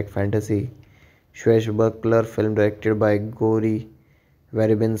 American epic fantasy swashbuckler film directed by Gory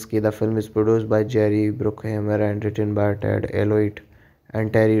Verbinski. The film is produced by Jerry Bruckheimer and written by Ted Elliott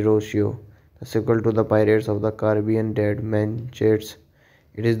and Terry Rocio. The sequel to The Pirates of the Caribbean, Dead Man's Chest.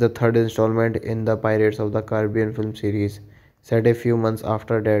 It is the third installment in the Pirates of the Caribbean film series. Set a few months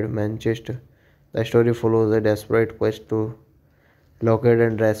after Dead Man's Chest, the story follows a desperate quest to locate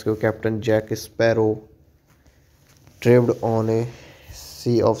and rescue Captain Jack Sparrow, trapped on a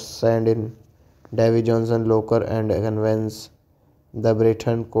sea of sand in Davy Johnson Locker, and convenes the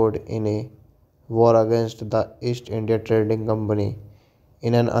Britain Code in a war against the East India Trading Company.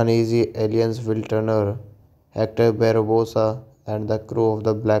 In an uneasy alliance will Turner, Hector Barbosa, and the crew of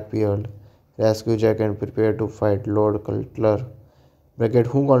the Blackbeard rescue Jack and prepare to fight Lord Cutler Brigade,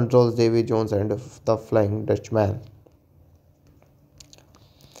 who controls Davy Jones and the Flying Dutchman.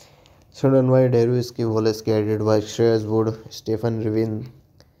 Sudden by Deruski Wallace, edited by Shreyas Wood, Stephen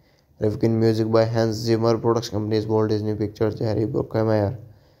Rifkin, music by Hans Zimmer, production companies Walt Disney Pictures, Harry Bruckheimer.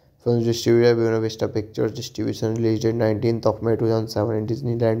 Films distributed by Buena Vista Pictures. Distribution released on 19th of May 2007 in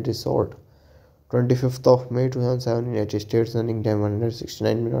Disneyland Resort. 25th of May 2007 in United States. Running time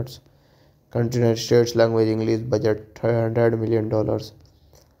 169 minutes. Country United States. Language English. Budget $300 million.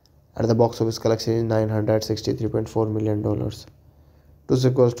 At the box office collection is $963.4 million. Two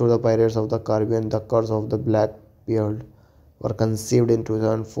sequels to The Pirates of the Caribbean, The Curse of the Black Pearl, were conceived in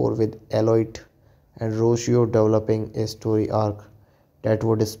 2004 with Eloit and Rocio developing a story arc that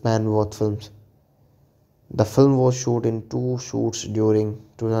would span both films. The film was shot in two shoots during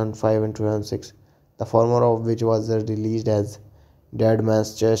 2005 and 2006, the former of which was released as Dead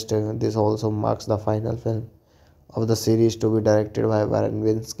Man's Chest. This also marks the final film of the series to be directed by Warren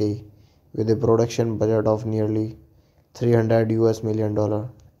Winsky with a production budget of nearly $300 million.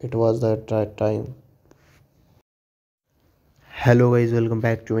 It was that time. Hello guys, welcome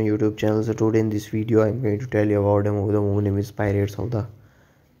back to my YouTube channel. So today in this video I'm going to tell you about a movie. The movie name is Pirates of the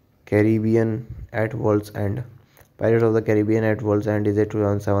Caribbean at World's End. Pirates of the Caribbean at World's End is a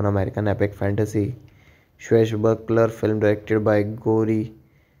 2007 American epic fantasy swashbuckler film directed by Gory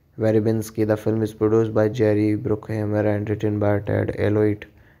Verbinski. The film is produced by Jerry Bruckheimer and written by Ted Eloit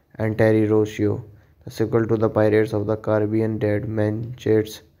and Terry Rocio. The sequel to The Pirates of the Caribbean, Dead Man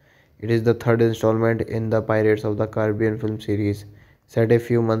Chase. It is the third installment in the Pirates of the Caribbean film series. Set a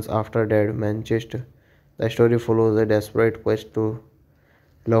few months after Dead Man Chase, the story follows a desperate quest to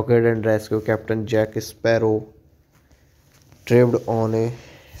locate and rescue Captain Jack Sparrow, trapped on a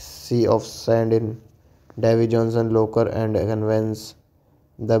sea of sand in Davy Johnson locker, and convince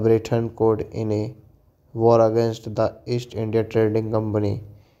the Britain Code in a war against the East India Trading Company.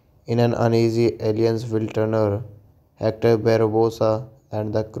 In an uneasy alliance will Turner, Hector Barbosa,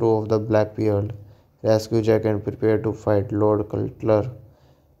 and the crew of the Black Pearl rescue Jack and prepare to fight Lord Cutler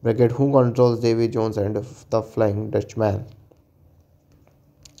Brigade, who controls Davy Jones and the Flying Dutchman.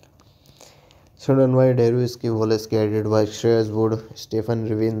 Sudden by Deruski Wallace, edited by Shreyas Wood, Stephen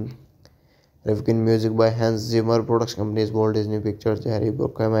Rifkin, music by Hans Zimmer, production companies Walt Disney Pictures, Jerry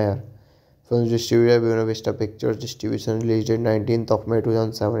Bruckheimer. Films distributed by Buena Vista Pictures. Distribution released on 19th of May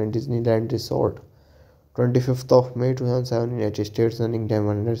 2007 in Disneyland Resort. 25th of May 2007 in United States. Running time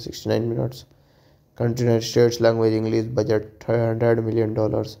 169 minutes. Country United States. Language English. Budget $300 million.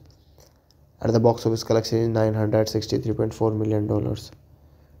 At the box office collection is $963.4 million.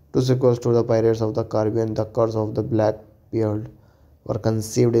 Two sequels to The Pirates of the Caribbean, The Curse of the Black Pearl, were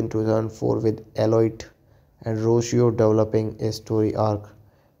conceived in 2004 with Eloit and Rocio developing a story arc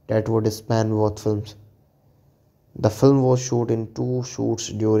that would span both films. The film was shot in two shoots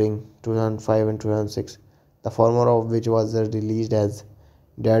during 2005 and 2006, the former of which was released as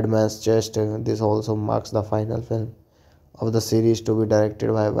Dead Man's Chest. This also marks the final film of the series to be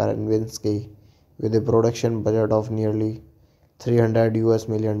directed by Warren Winsky with a production budget of nearly $300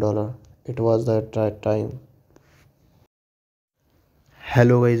 million. It was that time.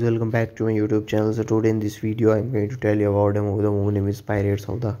 Hello guys, welcome back to my YouTube channel. So today in this video I'm going to tell you about a movie. The movie name is Pirates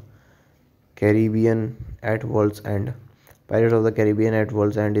of the Caribbean at World's End. Pirates of the Caribbean at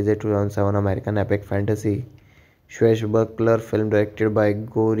World's End is a 2007 American epic fantasy swashbuckler film directed by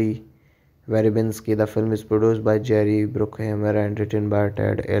Gory Verbinski. The film is produced by Jerry Bruckheimer and written by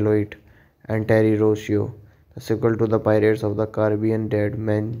Ted Eloit and Terry Rocio. The sequel to The Pirates of the Caribbean, Dead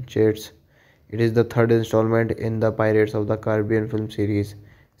Man Chase. It is the third installment in the Pirates of the Caribbean film series.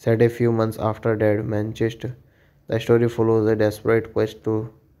 Set a few months after Dead Man Chase, the story follows a desperate quest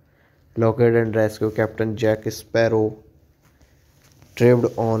to locate and rescue Captain Jack Sparrow, trapped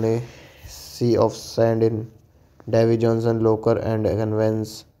on a sea of sand in Davy Johnson locker, and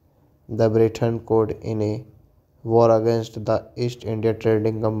convince the Britain Code in a war against the East India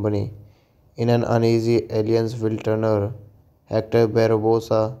Trading Company. In an uneasy alliance will Turner, Hector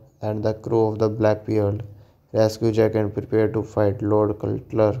Barbosa, and the crew of the Black Pearl rescue Jack and prepare to fight Lord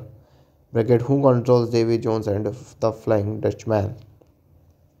Cutler Brigade, who controls Davy Jones and the Flying Dutchman.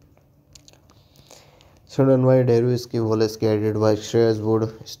 Sudden by Deruski Wallace, edited by Shreyas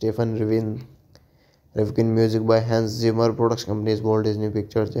Wood, Stephen Rifkin, music by Hans Zimmer, production companies Walt Disney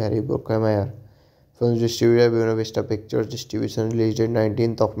Pictures, Jerry Bruckheimer. Films distributed by Buena Vista Pictures. Distribution released on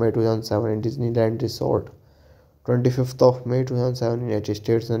 19th of May 2007 in Disneyland Resort. 25th of May 2007 in United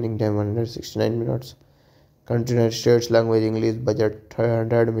States. Running time 169 minutes. Country United States. Language English. Budget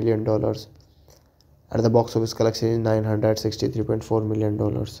 $300 million. At the box office collection is $963.4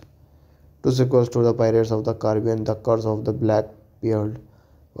 million. Two sequels to The Pirates of the Caribbean, The Curse of the Black Pearl,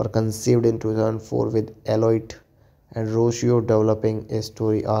 were conceived in 2004 with Eloit and Rocio developing a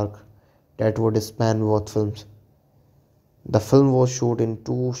story arc that would span both films. The film was shot in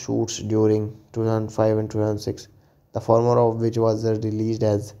two shoots during 2005 and 2006, the former of which was released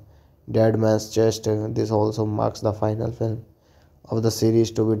as Dead Man's Chest. This also marks the final film of the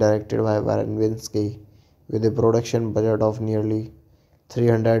series to be directed by Warren Winsky with a production budget of nearly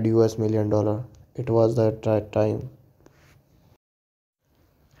 300 US million dollar. It was the time.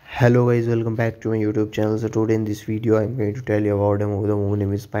 Hello guys, welcome back to my YouTube channel. So today in this video I'm going to tell you about a movie. The movie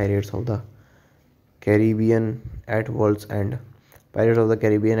name is Pirates of the Caribbean at World's End. Pirates of the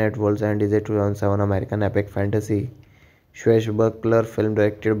Caribbean at World's End is a 2007 American epic fantasy swashbuckler film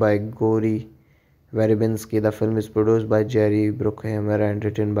directed by Gory Verbinski. The film is produced by Jerry Bruckheimer and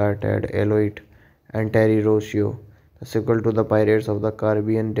written by Ted Elliott and Terry Rossio. The sequel to the Pirates of the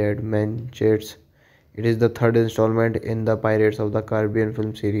Caribbean Dead Man Chase. It is the third installment in the Pirates of the Caribbean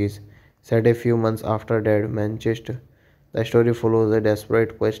film series, set a few months after Dead Man Chase. The story follows a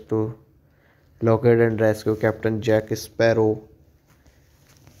desperate quest to locate and rescue Captain Jack Sparrow,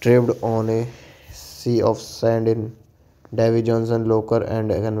 trapped on a sea of sand in Davy Johnson locker, and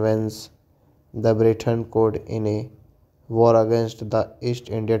convince the Britain Code in a war against the East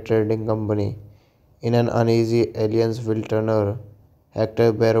India Trading Company. In an uneasy alliance will Turner,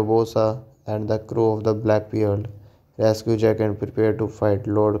 Hector Barbosa, and the crew of the Blackbeard rescue Jack and prepare to fight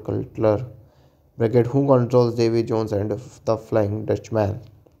Lord Cutler, Brackett, who controls Davy Jones and the Flying Dutchman.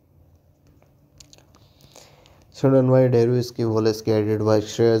 Written by Darius Wallace, edited by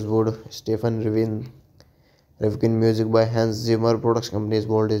Shreyas Wood, Stephen Rivkin, music by Hans Zimmer, production companies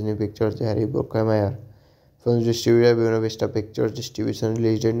Walt Disney Pictures, Harry Bruckheimer. Films distributed by Buena Vista Pictures. Distribution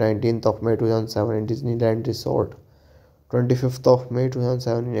released on 19th of May 2007 in Disneyland Resort. 25th of May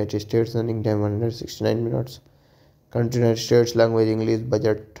 2007 in United States. Running time 169 minutes. Country United States. Language English.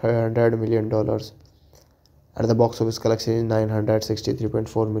 Budget $300 million. At the box office collection is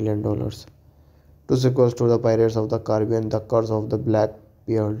 $963.4 million. Two sequels to the Pirates of the Caribbean, The Curse of the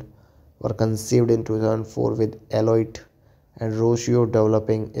Blackbeard, were conceived in 2004 with Elliott and Rossio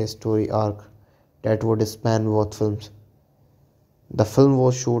developing a story arc that would span both films. The film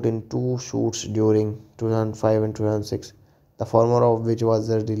was shot in two shoots during 2005 and 2006, the former of which was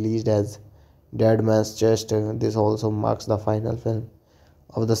released as Dead Man's Chest. This also marks the final film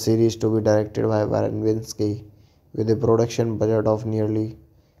of the series to be directed by Warren Winsky with a production budget of nearly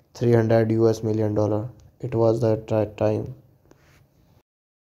 300 US million dollar. It was the time.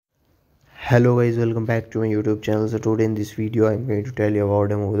 Hello guys, welcome back to my YouTube channel. So today in this video I'm going to tell you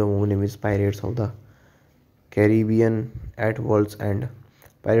about a movie. The movie name is Pirates of the Caribbean at World's End.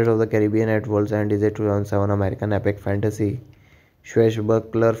 Pirates of the Caribbean at World's End is a 2007 American epic fantasy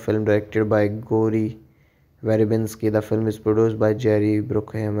swashbuckler film directed by Gory Verbinski. The film is produced by Jerry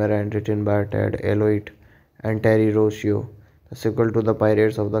Bruckheimer and written by Ted Elliott and Terry Rossio. The sequel to the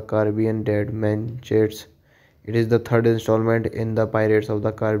Pirates of the Caribbean Dead Man Chase. It is the third installment in the Pirates of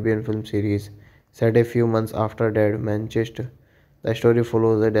the Caribbean film series, set a few months after Dead Man Chase. The story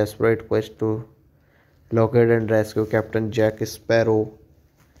follows a desperate quest to locate and rescue Captain Jack Sparrow,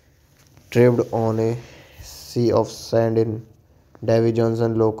 trapped on a sea of sand in Davy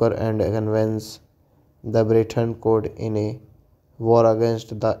Johnson locker, and convince the Britain Code in a war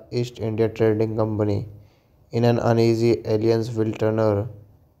against the East India Trading Company. In an uneasy alliance will Turner,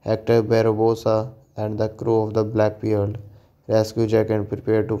 Hector Barbosa, and the crew of the Blackbeard rescue Jack and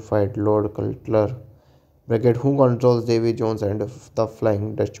prepare to fight Lord Cutler, Brackett, who controls Davy Jones and the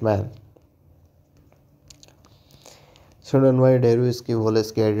Flying Dutchman. Written by Darius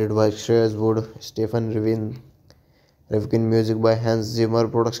Wallace, edited by Shreyas Wood, Stephen Rivkin, music by Hans Zimmer,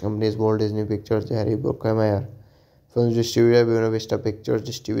 production companies Walt Disney Pictures, Harry Bruckheimer. Films distributed by Buena Vista Pictures.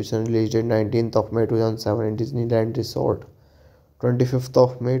 Distribution released on 19th of May 2007 in Disneyland Resort. 25th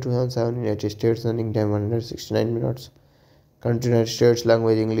of May 2007 in United States. Running time 169 minutes. Country United States.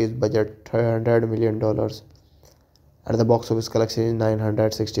 Language English. Budget $300 million. At the box office collection is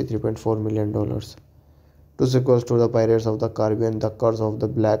 $963.4 million. Two sequels to the Pirates of the Caribbean, The Curse of the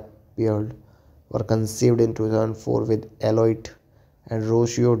Blackbeard, were conceived in 2004 with Elliott and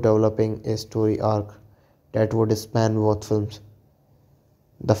Rossio developing a story arc that would span both films.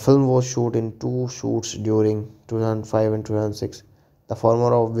 The film was shot in two shoots during 2005 and 2006, the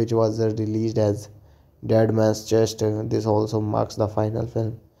former of which was released as Dead Man's Chest. This also marks the final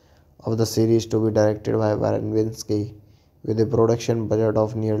film of the series to be directed by Warren Winsky with a production budget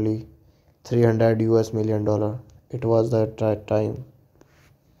of nearly 300 US million dollar. It was the time.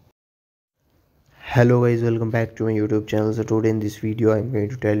 Hello guys, welcome back to my YouTube channel. So today in this video I'm going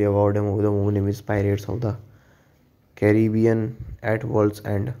to tell you about a movie. The movie name is Pirates of the Caribbean at World's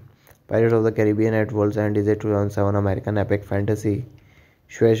End. Pirates of the Caribbean at World's End is a 2007 American epic fantasy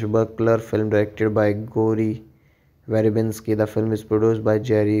swashbuckler film directed by Gory Verbinski. The film is produced by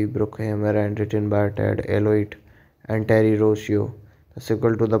Jerry Bruckheimer and written by Ted Elliott and Terry Rossio. the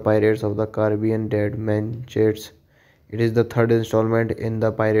sequel to the Pirates of the Caribbean Dead Man Chase. It is the third installment in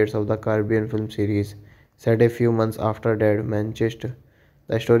the Pirates of the Caribbean film series. Set a few months after Dead Manchester,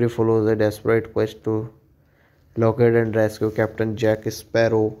 the story follows a desperate quest to locate and rescue Captain Jack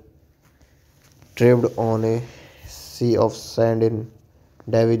Sparrow, trapped on a sea of sand in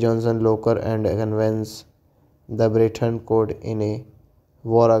Davy Johnson locker and convince the Britain caught in a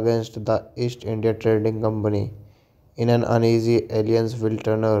war against the East India Trading Company. In an uneasy aliens will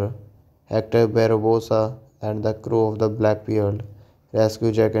Turner, Hector Barbosa, and the crew of the Blackbeard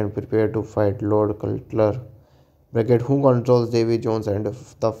rescue Jack and prepare to fight Lord Cutler, Brigade who controls Davy Jones and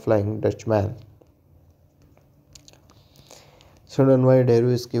the Flying Dutchman. Sudden by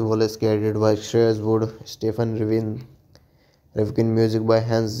Deruski Wallace, edited by Shreyas Wood, Stephen Rifkin, music by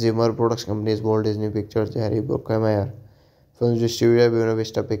Hans Zimmer, production companies Walt Disney Pictures, Harry Bruckheimer. Films distributed by Buena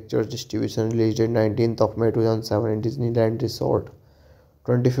Vista Pictures, distribution released date 19th of May 2007 in Disneyland Resort,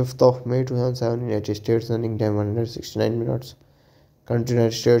 25th of May 2007 in United States, running time 169 minutes. Country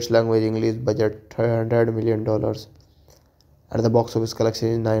United States, language English, budget $300 million. At the box office collection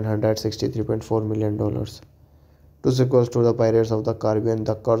is $963.4 million. Two sequels to The Pirates of the Caribbean,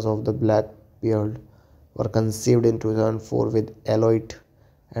 The Curse of the Blackbeard, were conceived in 2004 with Elliot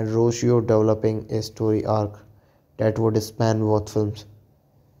and Rocio developing a story arc that would span both films.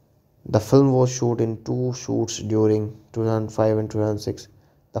 The film was shot in two shoots during 2005 and 2006,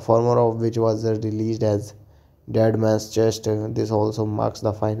 the former of which was released as Dead Man's Chest. This also marks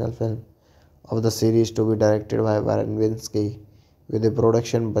the final film of the series to be directed by Warren Winsky, with a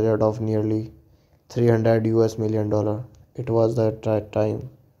production budget of nearly $300 million. It was the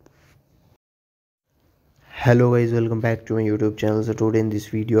time. Hello guys, welcome back to my YouTube channel. So today in this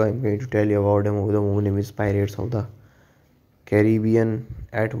video I'm going to tell you about a movie. The movie name is Pirates of the Caribbean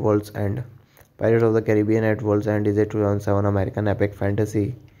at World's End. Pirates of the Caribbean at World's End is a 2007 American epic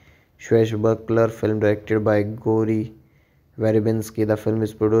fantasy swashbuckler film directed by Gory Verbinski. The film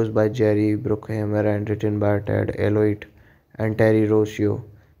is produced by Jerry Bruckheimer and written by Ted Elliott and Terry Rocio.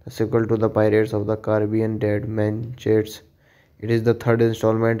 The sequel to the Pirates of the Caribbean Dead Man Chase. It is the third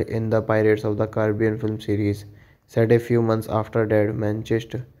installment in the Pirates of the Caribbean film series. Set a few months after Dead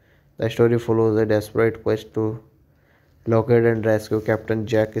Manchester, the story follows a desperate quest to locate and rescue Captain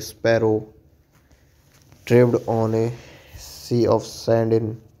Jack Sparrow, trapped on a sea of sand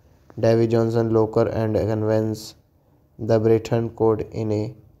in Davy Johnson locker and convince the Britain caught in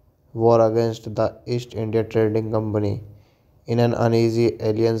a war against the East India Trading Company. In an uneasy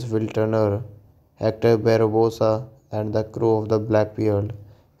aliens will Turner, Hector Barbosa, and the crew of the Blackbeard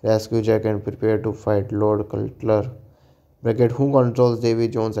rescue Jack and prepare to fight Lord Cutler, Brigade who controls Davy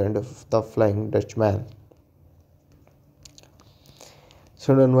Jones and the Flying Dutchman.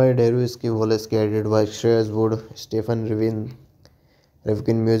 Sudden by Deruski Wallace, edited by Shreyas Wood, Stephen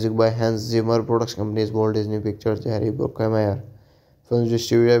Rifkin, music by Hans Zimmer, production companies Walt Disney Pictures, Harry Bruckheimer. Films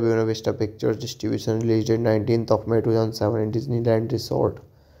distributed by Buena Vista Pictures, distribution released date 19th of May 2007 in Disneyland Resort,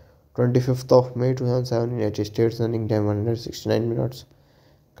 25th of May 2007 in United States, running time 169 minutes.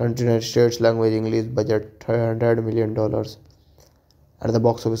 Country United States, language English, budget $300 million. At the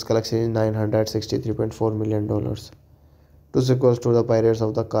box office collection is $963.4 million. Two sequels to The Pirates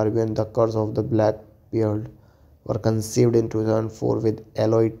of the Caribbean, The Curse of the Blackbeard, were conceived in 2004 with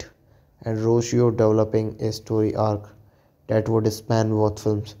Elliott and Rocio developing a story arc that would span both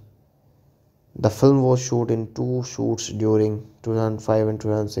films. The film was shot in two shoots during 2005 and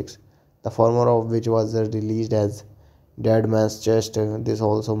 2006, the former of which was released as Dead Man's Chest. This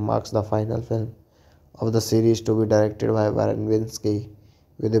also marks the final film of the series to be directed by Warren Winsky,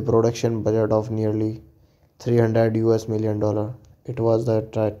 with a production budget of nearly $300 million. It was the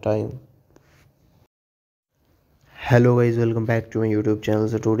time. Hello guys, welcome back to my YouTube channel.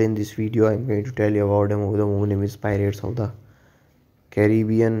 So today in this video I'm going to tell you about a movie. The movie name is Pirates of the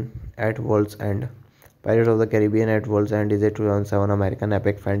Caribbean at World's End. Pirates of the Caribbean at World's End is a 2007 American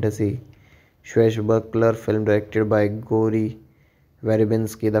epic fantasy swashbuckler film directed by Gory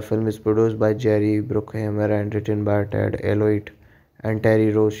Verbinski. The film is produced by Jerry Bruckheimer and written by Ted Elliott and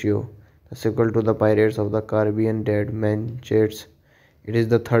Terry Rocio. The sequel to the Pirates of the Caribbean Dead Man Chase. It is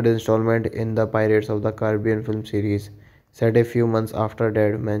the third installment in the Pirates of the Caribbean film series. Set a few months after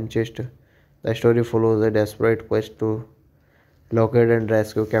Dead Manchester, the story follows a desperate quest to locate and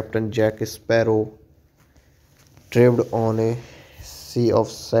rescue Captain Jack Sparrow, trapped on a sea of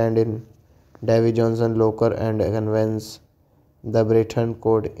sand in Davy Johnson locker and convince the Britain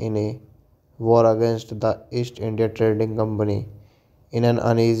caught in a war against the East India Trading Company. In an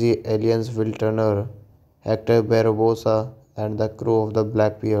uneasy aliens will Turner, Hector Barbosa, and the crew of the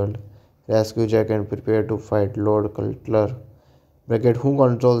Blackbeard rescue Jack and prepare to fight Lord Cutler, Bracket, who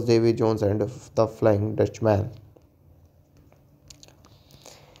controls Davy Jones and the Flying Dutchman?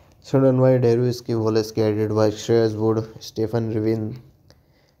 Sudden by Deruski Wallace, edited by Shreyas Wood, Stephen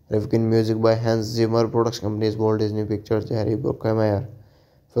Rivkin, music by Hans Zimmer, production companies Walt Disney Pictures, Harry Bruckheimer.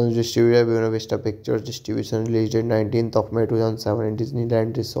 Films distributed by Buena Vista Pictures, distribution released on 19th of May 2007 in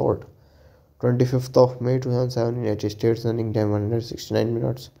Disneyland Resort, 25th of May 2007 in United States, running time 169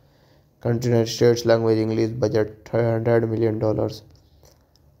 minutes. Country United States, language English, budget $300 million.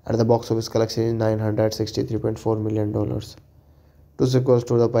 At the box office collection is $963.4 million. Two sequels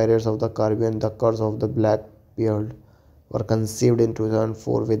to The Pirates of the Caribbean, The Curse of the Black Pearl, were conceived in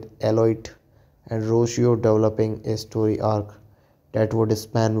 2004 with Eloit and Rocio developing a story arc that would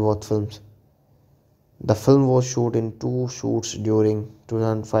span both films. The film was shot in two shoots during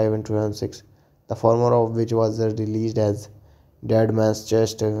 2005 and 2006, the former of which was released as Dead Man's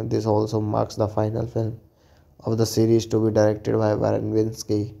Chest. This also marks the final film of the series to be directed by Warren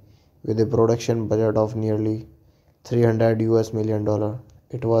Winsky, with a production budget of nearly $300 million.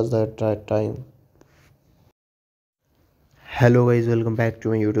 It was that time. Hello guys, welcome back to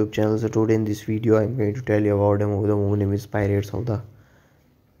my YouTube channel. So today in this video I'm going to tell you about a movie. The movie name is Pirates of the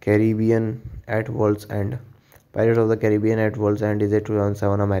Caribbean at World's End. Pirates of the Caribbean at World's End is a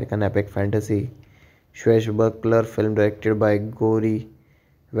 2007 American epic fantasy swashbuckler film directed by Gory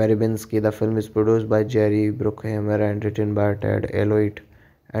Verbinski. The film is produced by Jerry Bruckheimer and written by Ted Eloit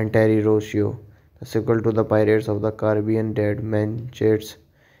and Terry Rocio. The sequel to The Pirates of the Caribbean, Dead Man's Chest.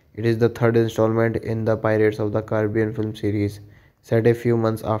 It is the third installment in the Pirates of the Caribbean film series, set a few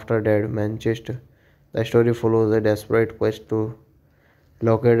months after Dead Man's Chest. The story follows a desperate quest to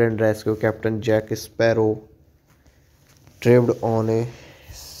locate and rescue Captain Jack Sparrow, trapped on a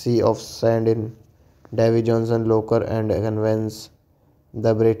sea of sand in Davy Johnson locker, and convince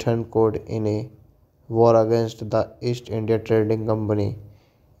the Britain code in a war against the East India Trading Company.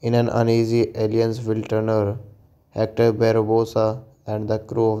 In an uneasy alliance will Turner, Hector Barbosa, and the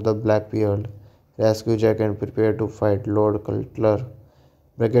crew of the Black Pearl rescue Jack and prepare to fight Lord Cutler,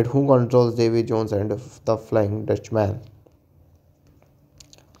 Bracket, who controls Davy Jones and the Flying Dutchman.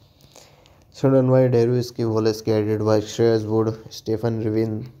 Sudden by Deruski Wallace, edited by Shreyas Wood, Stephen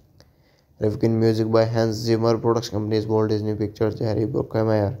Rivkin, music by Hans Zimmer, production companies Walt Disney Pictures, Harry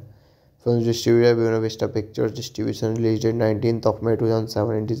Bruckheimer. Films distributed by Buena Vista Pictures, distribution released on 19th of May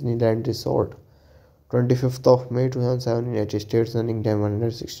 2007 in Disneyland Resort, 25th of May 2007 in United States, running time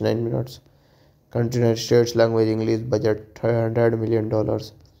 169 minutes. Country United States, language English, budget $300 million.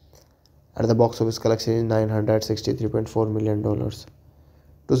 At the box office collection is $963.4 million.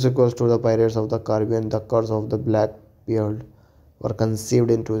 Two sequels to The Pirates of the Caribbean, The Curse of the Black Pearl, were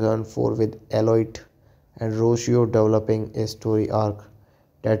conceived in 2004 with Eloit and Rocio developing a story arc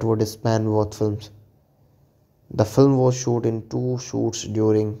that would span both films. The film was shot in two shoots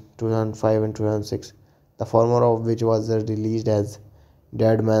during 2005 and 2006, the former of which was released as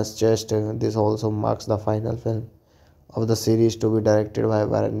Dead Man's Chest. This also marks the final film of the series to be directed by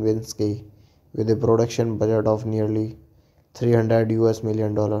Warren Winsky, with a production budget of nearly $300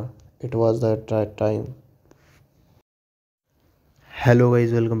 million. It was that time. Hello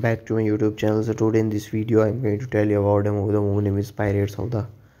guys, welcome back to my YouTube channel. So today in this video I'm going to tell you about a movie. The movie name is Pirates of the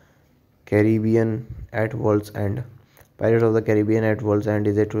Caribbean at World's End. Pirates of the Caribbean at World's End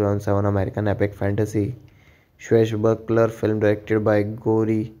is a 2007 American epic fantasy swashbuckler film directed by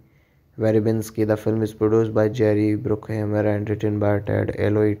Gory Verbinski. The film is produced by Jerry Bruckheimer and written by Ted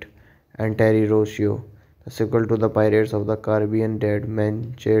Eloit and Terry Rocio. The sequel to The Pirates of the Caribbean, Dead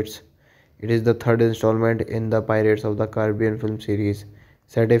Man's Chest. It is the third installment in the Pirates of the Caribbean film series,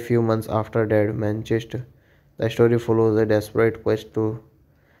 set a few months after Dead Man's Chest. The story follows a desperate quest to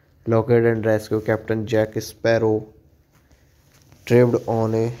locate and rescue Captain Jack Sparrow, trapped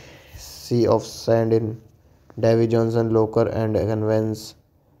on a sea of sand in Davy Johnson locker, and convince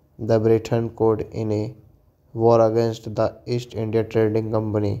the Britain code in a war against the East India Trading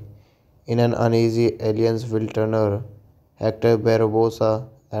Company. In an uneasy alliance will Turner, Hector Barbosa,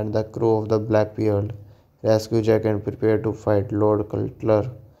 and the crew of the Black Pearl rescue Jack and prepare to fight Lord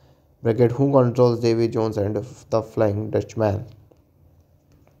Cutler, Bracket, who controls Davy Jones and the Flying Dutchman.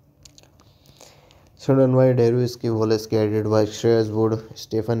 Sudden by Deruski Wallace, edited by Shreyas Wood,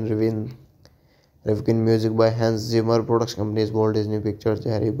 Stephen Rivkin, music by Hans Zimmer, production companies Walt Disney Pictures,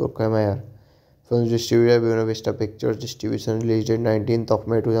 Harry Bruckheimer. Films distributed by Buena Vista Pictures, distribution released on 19th of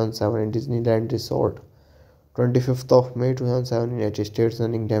May 2007 in Disneyland Resort, 25th of May 2007 in United States,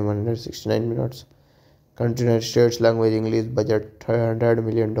 running time 169 minutes. Country United States, language English, budget $300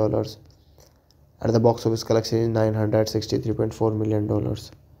 million. At the box office collection is $963.4 million.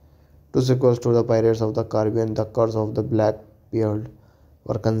 Two sequels to The Pirates of the Caribbean, The Curse of the Black Beard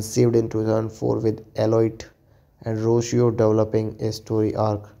were conceived in 2004 with Eloit and Rocio developing a story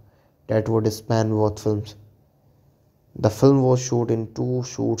arc that would span both films. The film was shot in two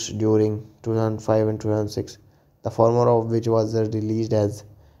shoots during 2005 and 2006, the former of which was released as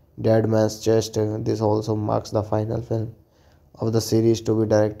Dead Man's Chest. This also marks the final film of the series to be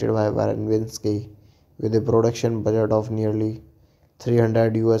directed by Warren Winsky with a production budget of nearly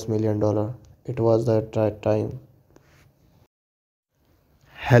 $300 million. It was the time.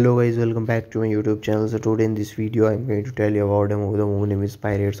 Hello guys, welcome back to my YouTube channel. So today in this video I'm going to tell you about a movie. The movie name is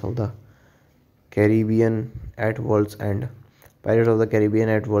Pirates of the Caribbean at World's End. Pirates of the Caribbean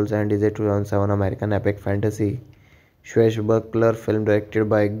at World's End is a 2007 American epic fantasy swashbuckler film directed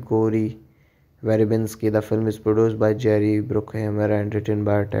by Gory Verbinski. The film is produced by Jerry Bruckheimer and written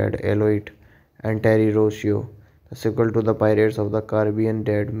by Ted Eloit and Terry Rossio. The sequel to the Pirates of the Caribbean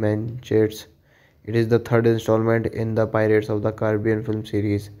Dead Man Chase. It is the third installment in the Pirates of the Caribbean film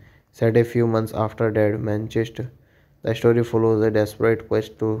series, set a few months after Dead Man Chase. The story follows a desperate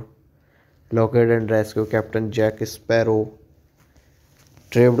quest to locate and rescue Captain Jack Sparrow,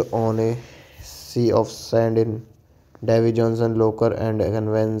 trapped on a sea of sand in Davy Johnson locker, and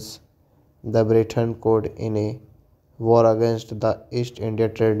convince the Britain Code in a war against the East India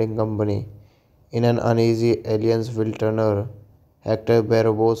Trading Company. In an uneasy alliance, Will Turner, Hector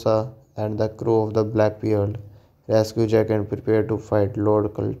Barbosa, and the crew of the Blackbeard rescue Jack and prepare to fight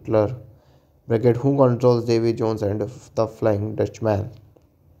Lord Cutler, who controls Davy Jones and the Flying Dutchman.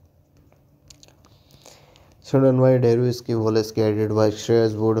 Written by Darius Wallace, edited by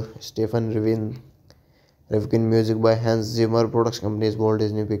Shreyas Wood, Stephen Rivkin, music by Hans Zimmer, production companies Walt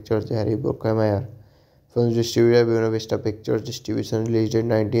Disney Pictures, Harry Bruckheimer. Films distributed by Buena Vista Pictures. Distribution released on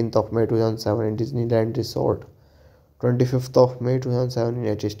 19th of May 2007 in Disneyland Resort. 25th of May 2007 in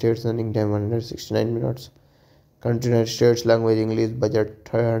United States. Running time 169 minutes. Country United States. Language English. Budget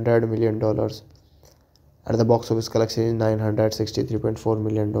 $300 million. At the box office collection is $963.4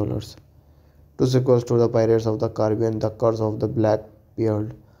 million. Two sequels to the Pirates of the Caribbean, The Curse of the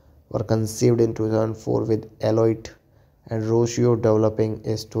Blackbeard, were conceived in 2004 with Eloit and Rossio developing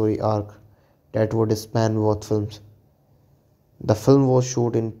a story arc that would span both films. The film was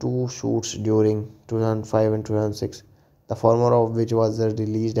shot in two shoots during 2005 and 2006, the former of which was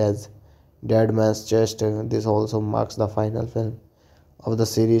released as Dead Man's Chest. This also marks the final film of the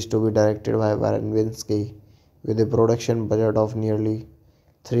series to be directed by Warren Winsky with a production budget of nearly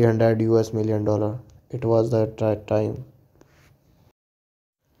 $300 million. It was the time.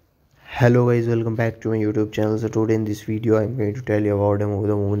 Hello guys, welcome back to my YouTube channel. So today in this video I'm going to tell you about a movie.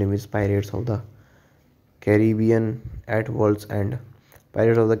 The movie name is Pirates of the Caribbean at World's End.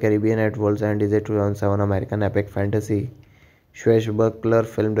 Pirates of the Caribbean at World's End is a 2007 American epic fantasy swashbuckler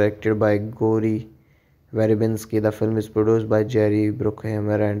film directed by Gory Verbinski. The film is produced by Jerry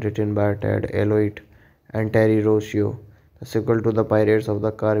Bruckheimer and written by Ted Eloit and Terry Rossio. The sequel to the Pirates of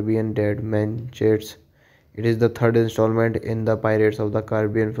the Caribbean Dead Man Chase. It is the third installment in the Pirates of the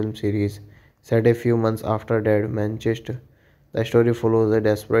Caribbean film series, set a few months after Dead Man Chase. The story follows a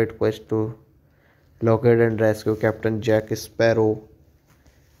desperate quest to locate and rescue Captain Jack Sparrow,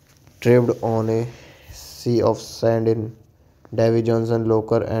 trapped on a sea of sand in Davy Johnson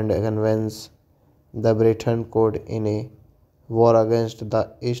locker, and convince the Britain Code in a war against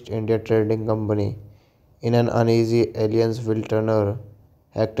the East India Trading Company. In an uneasy alliance, Will Turner,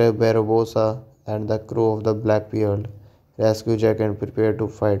 Hector Barbosa, and the crew of the Blackbeard rescue Jack and prepare to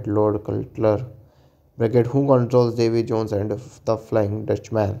fight Lord Cutler, who controls Davy Jones and the Flying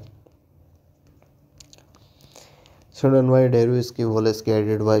Dutchman. Written by Darius Wallace,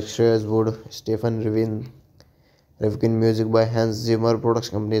 edited by Shreyas Wood, Stephen Rivkin, music by Hans Zimmer,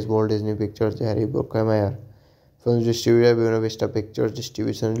 production companies Walt Disney Pictures, Harry Bruckheimer. Films distributed by Buena Vista Pictures.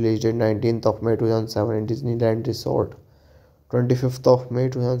 Distribution released on 19th of May 2007 in Disneyland Resort. 25th of May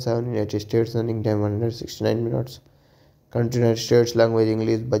 2007 in United States. Running time 169 minutes. Country United States. Language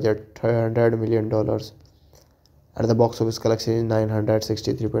English. Budget $300 million. At the box office collection is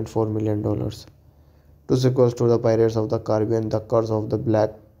 $963.4 million. Two sequels to the Pirates of the Caribbean, The Curse of the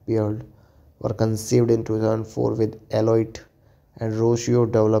Blackbeard, were conceived in 2004 with Eloit and Rossio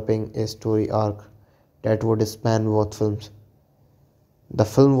developing a story arc that would span both films. The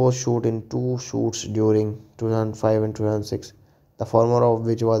film was shot in two shoots during 2005 and 2006, the former of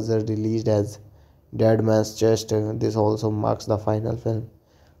which was released as Dead Man's Chest. This also marks the final film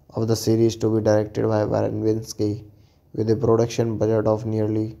of the series to be directed by Warren Winsky with a production budget of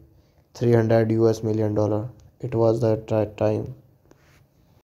nearly $300 million. It was the time.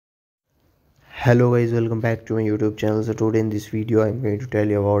 Hello guys, welcome back to my YouTube channel. So today in this video I'm going to tell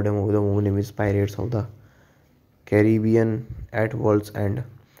you about a movie. The movie name is Pirates of the Caribbean at World's End.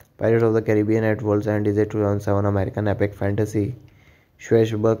 Pirates of the Caribbean at World's End is a 2007 American epic fantasy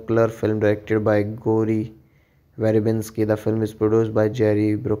swashbuckler film directed by Gory Verbinski. The film is produced by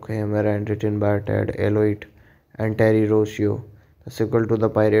Jerry Bruckheimer and written by Ted Elliott and Terry Rossio. The sequel to the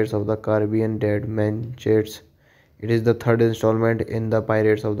Pirates of the Caribbean Dead Man Chase. It is the third installment in the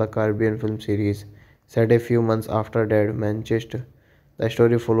Pirates of the Caribbean film series. Set a few months after Dead Man Chase, the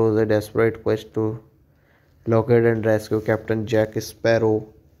story follows a desperate quest to locate and rescue Captain Jack Sparrow,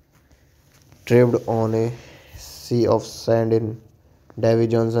 trapped on a sea of sand in Davy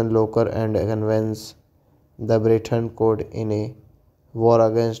Johnson locker and convince the Britain caught in a war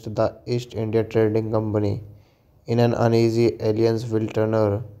against the East India Trading Company. In an uneasy aliens will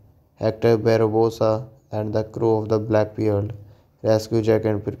Turner, Hector Barbosa and the crew of the Blackbeard rescue Jack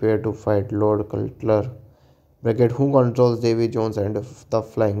and prepare to fight Lord Cutler Brigade, who controls Davy Jones and the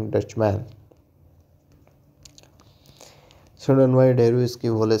Flying Dutchman. Written by Dariusz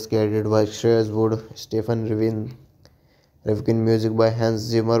Wolski, edited by Shreyas Wood, Stephen Rifkin, music by Hans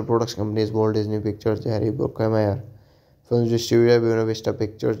Zimmer, production companies Walt Disney Pictures, Harry Bruckheimer. Films distributed by Buena Vista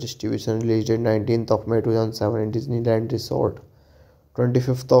Pictures, distribution released date 19th of May 2007 in Disneyland Resort,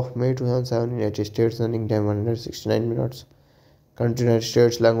 25th of May 2007 in United States, running time 169 minutes. Country United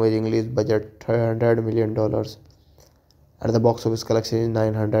States, language English, budget $300 million. At the box office collection is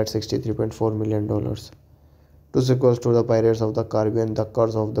 $963.4 million. Two sequels to The Pirates of the Caribbean, The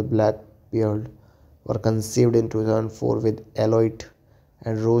Curse of the Blackbeard, were conceived in 2004 with Elliott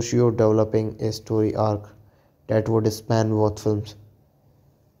and Rossio developing a story arc that would span both films.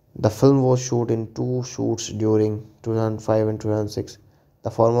 The film was shot in two shoots during 2005 and 2006,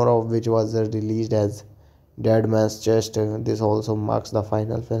 the former of which was released as Dead Man's Chest. This also marks the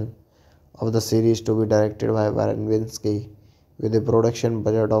final film of the series to be directed by Verbinski, with a production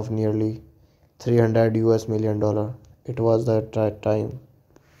budget of nearly $300 million. It was the time.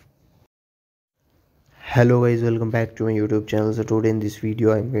 Hello guys, welcome back to my YouTube channel. So today in this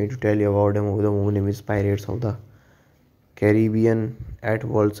video I'm going to tell you about a movie. The movie name is Pirates of the Caribbean at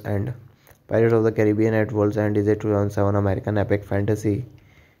World's End. Pirates of the Caribbean at World's End is a 2007 American epic fantasy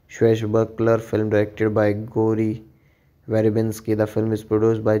swashbuckler film directed by Gory Verbinski. The film is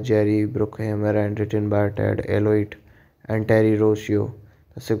produced by Jerry Bruckheimer and written by Ted Elliott and Terry Rossio.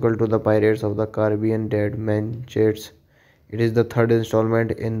 The sequel to the Pirates of the Caribbean Dead Man Chase. It is the third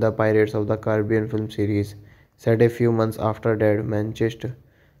installment in the Pirates of the Caribbean film series. Set a few months after Dead Man Chase,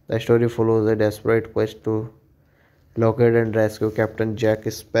 the story follows a desperate quest to locate and rescue Captain Jack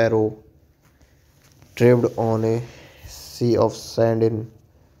Sparrow, trapped on a sea of sand in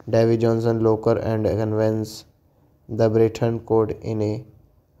Davy Johnson locker and convince the Britain caught in a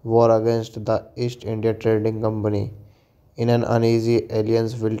war against the East India Trading Company. In an uneasy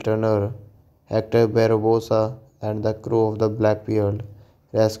aliens will Turner, Hector Barbosa and the crew of the Blackbeard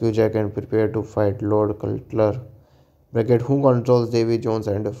rescue Jack and prepare to fight Lord Cutler Brigade, who controls Davy Jones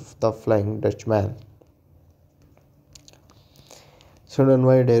and the Flying Dutchman. Written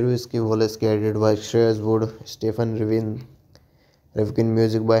by Dariusz Wolski, edited by Shreyas Wood, Stephen Rifkin,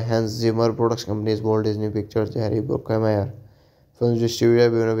 music by Hans Zimmer, production companies Walt Disney Pictures, Harry Bruckheimer. Films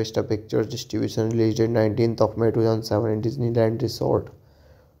distributed by Buena Vista Pictures, distribution released date 19th of May 2007 in Disneyland Resort,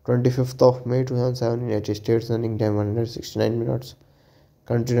 25th of May 2007 in United States, running time 169 minutes.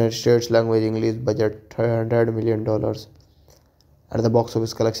 Country United States, language English, budget $300 million. At the box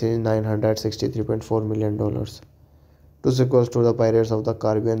office collection is $963.4 million. Two sequels to The Pirates of the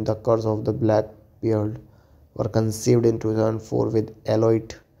Caribbean, The Curse of the Blackbeard, were conceived in 2004 with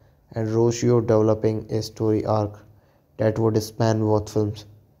Elliott and Rossio developing a story arc that would span both films.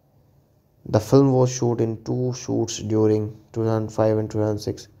 The film was shot in two shoots during 2005 and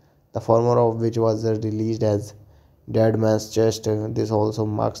 2006, the former of which was released as Dead Man's Chest. This also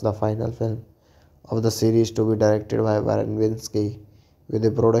marks the final film of the series to be directed by Verbinski, with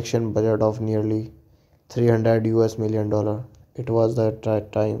a production budget of nearly $300 million. It was the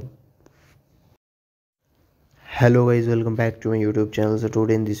time. Hello guys, welcome back to my YouTube channel. So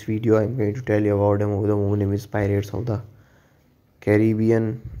today in this video I'm going to tell you about a movie. The movie name is Pirates of the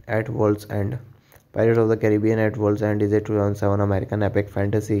Caribbean at World's End. Pirates of the Caribbean at World's End is a 2007 American epic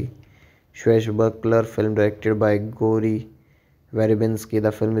fantasy swashbuckler film directed by Gory Verbinski.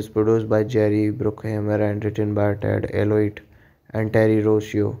 The film is produced by Jerry Bruckheimer and written by Ted Elliott and Terry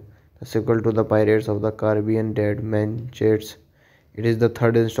Rossio. The sequel to the Pirates of the Caribbean Dead Man Chase. It is the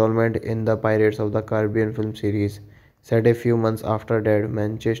third installment in the Pirates of the Caribbean film series. Set a few months after Dead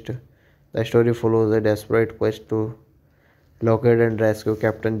Man Chase, the story follows a desperate quest to locate and rescue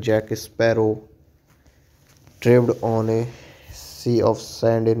Captain Jack Sparrow, trapped on a sea of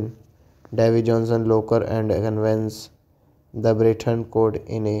sand in Davy Johnson Locker and convenes the Britain Code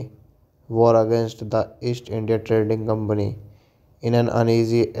in a war against the East India Trading Company. In an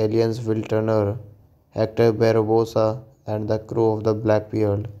uneasy alliance, Will Turner, Hector Barbosa, and the crew of the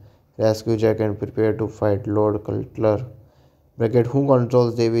Blackbeard rescue Jack and prepare to fight Lord Cutler, Brigade, who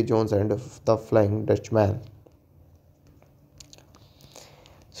controls Davy Jones and the Flying Dutchman.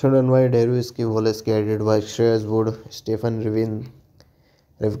 Sudden White Heroiski Wallace, created by Shreyas Wood, Stephen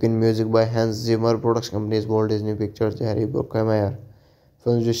Rifkin, music by Hans Zimmer, production companies Walt Disney Pictures, Harry Bruckheimer.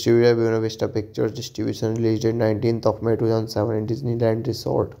 Films distributed by Buena Vista Pictures, distribution released on 19th of May 2007 in Disneyland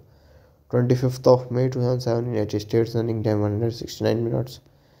Resort, 25th of May 2007 in United States, running time 169 minutes.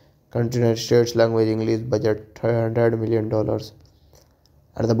 Country United States, language English, budget $300 million.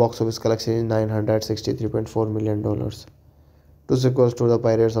 At the box office collection is $963.4 million. Two sequels to The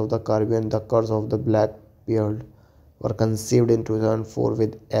Pirates of the Caribbean, The Curse of the Blackbeard, were conceived in 2004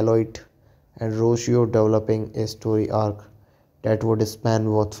 with Elliot and Rocio developing a story arc that would span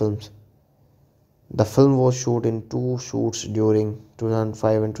both films. The film was shot in two shoots during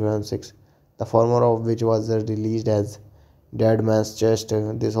 2005 and 2006, the former of which was released as Dead Man's Chest.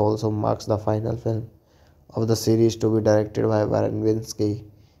 This also marks the final film of the series to be directed by Warren Winsky,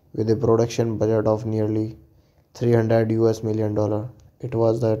 with a production budget of nearly $300 million. It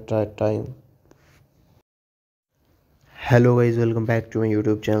was that time. Hello guys, welcome back to my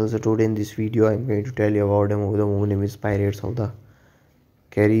YouTube channel. So today in this video I'm going to tell you about a movie. The movie name is Pirates of the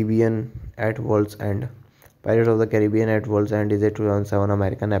Caribbean at World's End. Pirates of the Caribbean at World's End is a 2007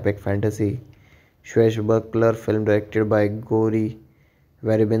 American epic fantasy swashbuckler film directed by Gory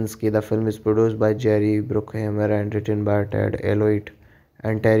Verbinski. The film is produced by Jerry Bruckheimer and written by Ted Elliott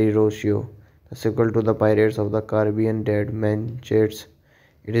and Terry Rocio. The sequel to The Pirates of the Caribbean, Dead Man's Chest.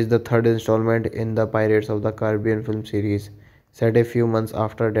 It is the third installment in the Pirates of the Caribbean film series. Set a few months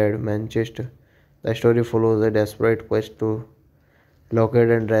after Dead Man's Chest, the story follows a desperate quest to locate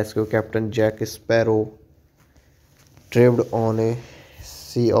and rescue Captain Jack Sparrow, trapped on a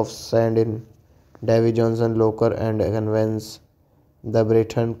sea of sand in Davy Johnson Locker, and convenes the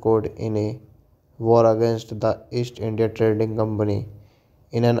Britain Code in a war against the East India Trading Company.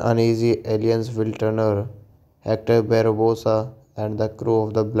 In an uneasy alliance, Will Turner, Hector Barbosa, and the crew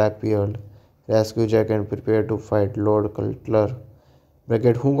of the Blackbeard rescue Jack and prepare to fight Lord Cutler,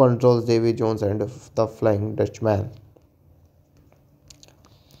 Brigade, who controls Davy Jones and the Flying Dutchman.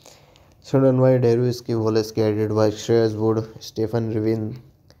 Sudden White Heroiski Wallace, created by Shreyas Wood, Stephen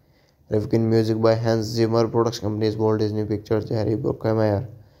Rifkin, music by Hans Zimmer, production companies Walt Disney Pictures, Harry Bruckheimer.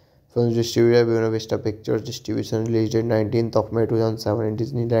 Films distributed by Buena Vista Pictures, distribution released on 19th of May 2007 in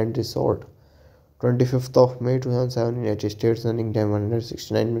Disneyland Resort, 25th of May 2007 in United States, running time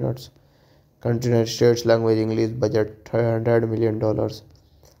 169 minutes. Country United States, language English, budget $300 million.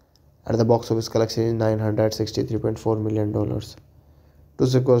 At the box office collection is $963.4 million. Two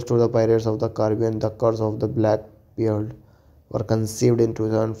sequels to The Pirates of the Caribbean, The Curse of the Blackbeard, were conceived in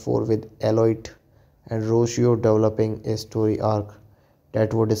 2004 with Elliott and Rocio developing a story arc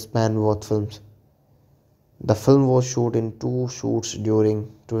that would span both films. The film was shot in two shoots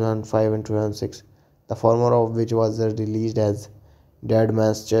during 2005 and 2006, the former of which was released as Dead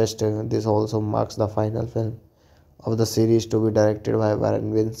Man's Chest. This also marks the final film of the series to be directed by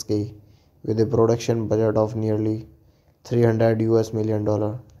Warren Winsky, with a production budget of nearly $300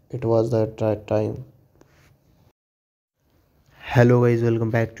 million. It was that time. Hello guys,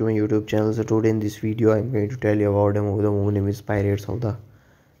 welcome back to my YouTube channel. So today in this video I'm going to tell you about a movie. The movie name is Pirates of the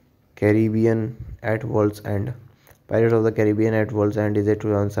Caribbean at World's End. Pirates of the Caribbean at World's End is a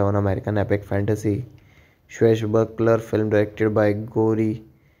 2007 American epic fantasy swashbuckler film directed by Gory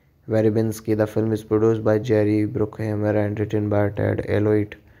Verbinski. The film is produced by Jerry Bruckheimer and written by Ted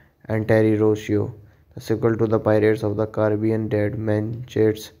Elliott and Terry Rocio. The sequel to The Pirates of the Caribbean, Dead Man's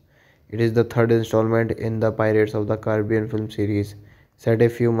Chest. It is the third installment in the Pirates of the Caribbean film series. Set a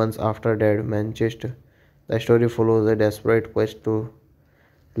few months after Dead Man's Chest, the story follows a desperate quest to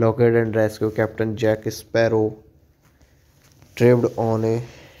locate and rescue Captain Jack Sparrow, trapped on a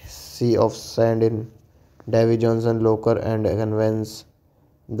sea of sand in Davy Johnson Locker, and convenes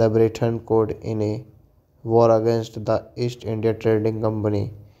the Britain Code in a war against the East India Trading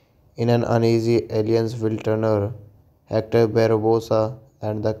Company. In an uneasy alliance, Will Turner, Hector Barbosa,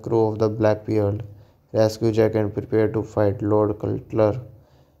 and the crew of the Blackbeard rescue Jack and prepare to fight Lord Cutler,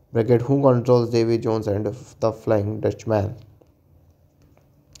 Brigade, who controls Davy Jones and the Flying Dutchman.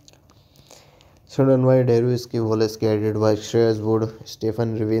 Sudden White Heroiski Wallace, created by Shreyas Wood,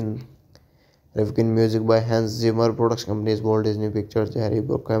 Stephen Rifkin, music by Hans Zimmer, production companies Walt Disney Pictures, Harry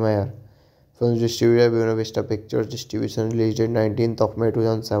Bruckheimer. Films distributed by Buena Vista Pictures. Distribution released on 19th of May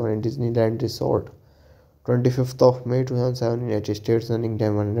 2007 in Disneyland Resort. 25th of May 2007 in United States. Running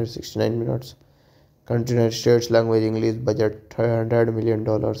time 169 minutes. Country United States. Language English. Budget $300 million.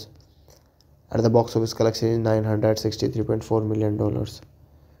 At the box office collection is $963.4 million.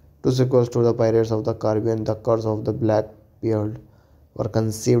 Two sequels to The Pirates of the Caribbean, The Curse of the Black Pearl, were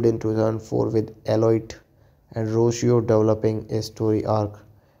conceived in 2004 with Eloit and Rocio developing a story arc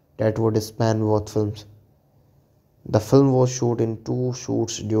that would span both films. The film was shot in two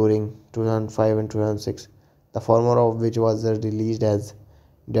shoots during 2005 and 2006, the former of which was released as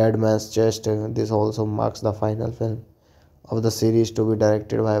Dead Man's Chest. This also marks the final film of the series to be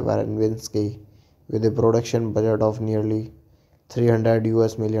directed by Warren Winsky with a production budget of nearly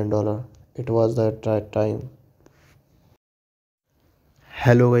 $300 million. It was the time.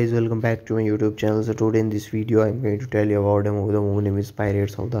 Hello guys, welcome back to my YouTube channel. So today in this video I'm going to tell you about a movie. The movie name is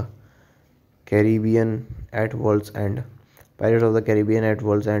Pirates of the Caribbean at World's End. Pirates of the Caribbean at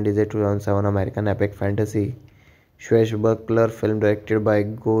World's End is a 2007 American epic fantasy swashbuckler film directed by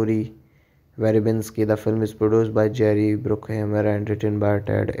Gory Verbinski. The film is produced by Jerry Bruckheimer and written by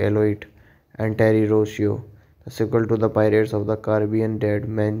Ted Eloit and Terry Rocio. The sequel to The Pirates of the Caribbean, Dead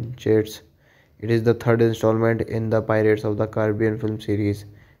Man Chase. It is the third installment in the Pirates of the Caribbean film series.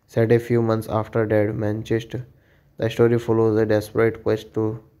 Set a few months after Dead Man Chase, the story follows a desperate quest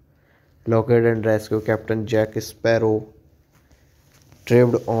to locate and rescue Captain Jack Sparrow,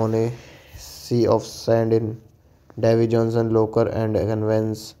 trapped on a sea of sand in Davy Johnson locker, and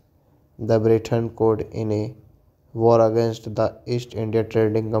convince the Britain Code in a war against the East India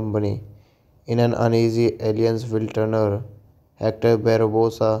Trading Company. In an uneasy alliance will Turner, Hector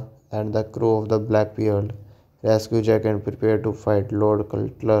Barbosa, and the crew of the Black Pearl rescue Jack and prepare to fight Lord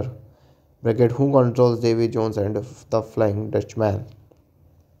Cutler Brigade, who controls Davy Jones and the Flying Dutchman.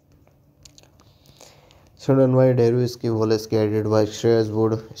 Sudden by Deruski Wallace, edited by Shreyas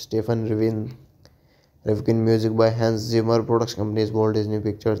Wood, Stephen Rifkin, music by Hans Zimmer, production companies Walt Disney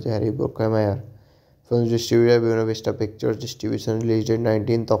Pictures, Jerry Bruckheimer. Films distributed by Buena Vista Pictures. Distribution released on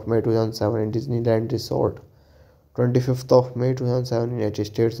 19th of May 2007 in Disneyland Resort. 25th of May 2007 in United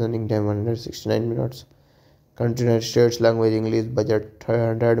States. Running time 169 minutes. Country United States. Language English. Budget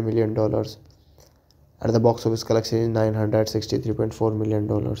 $300 million. At the box office collection is $963.4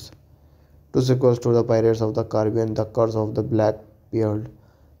 million. Two sequels to The Pirates of the Caribbean, The Curse of the Black Pearl,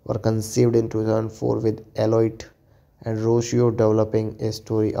 were conceived in 2004 with Eloit and Rocio developing a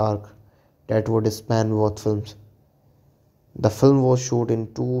story arc that would span both films. The film was shot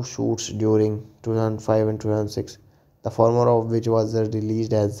in two shoots during 2005 and 2006, the former of which was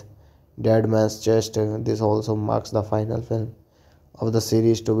released as Dead Man's Chest. This also marks the final film of the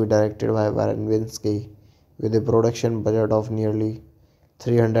series to be directed by Warren Winsky with a production budget of nearly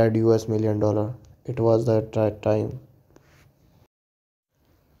 $300 million. It was the time.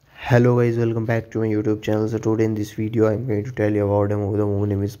 Hello guys, welcome back to my YouTube channel. So today in this video I'm going to tell you about a movie. The movie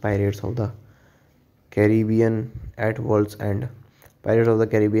name is Pirates of the Caribbean at World's End. Pirates of the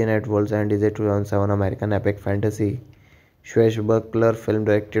Caribbean at World's End is a 2007 American epic fantasy swashbuckler film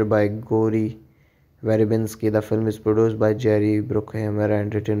directed by Gory Verbinski. The film is produced by Jerry Bruckheimer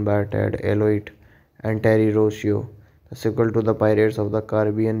and written by Ted Eloit and Terry Rocio. The sequel to The Pirates of the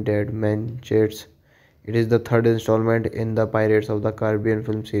Caribbean, Dead Man Chase. It is the third installment in the Pirates of the Caribbean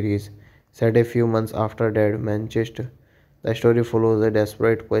film series. Set a few months after Dead Man Chase, the story follows a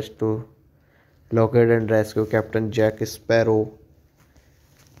desperate quest to locate and rescue Captain Jack Sparrow,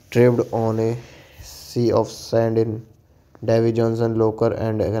 trapped on a sea of sand in Davy Johnson locker,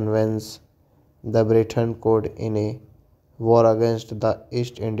 and convince the Britain Code in a war against the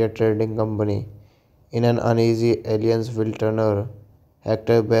East India Trading Company. In an uneasy alliance will Turner,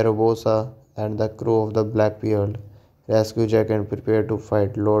 Hector Barbosa, and the crew of the Black Pearl rescue Jack and prepare to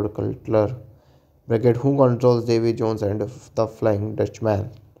fight Lord Cutler Brigade, who controls Davy Jones and the Flying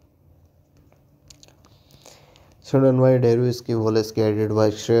Dutchman. Sudden by Deruski Wallace, edited by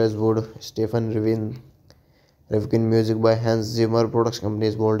Shreyas Wood, Stephen Rifkin, music by Hans Zimmer, production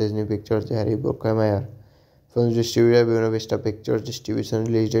companies Walt Disney Pictures, Jerry Bruckheimer. Films distributed by Buena Vista Pictures. Distribution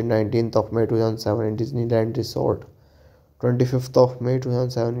released on 19th of May 2007 in Disneyland Resort. 25th of May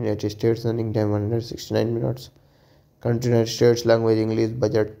 2007 in United States. Running time 169 minutes. Country United States. Language English.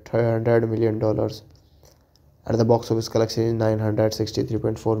 Budget $300 million. At the box office collection is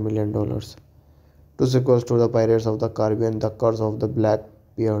 $963.4 million. Two sequels to The Pirates of the Caribbean, The Curse of the Black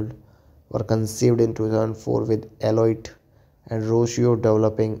Pearl, were conceived in 2004 with Eloit and Rocio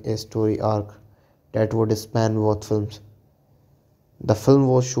developing a story arc that would span both films. The film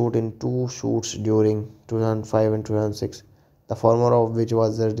was shot in two shoots during 2005 and 2006, the former of which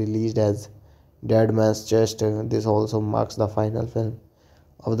was released as Dead Man's Chest. This also marks the final film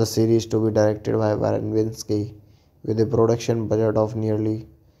of the series to be directed by Warren Winsky with a production budget of nearly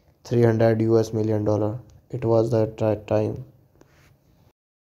 300 US million dollar. It was that time.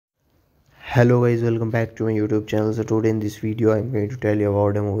 Hello guys, welcome back to my YouTube channel. So today in this video I'm going to tell you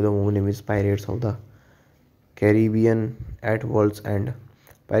about a movie. The movie name is Pirates of the Caribbean at World's End.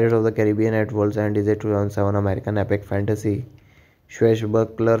 Pirates of the Caribbean at World's End is a 2007 American epic fantasy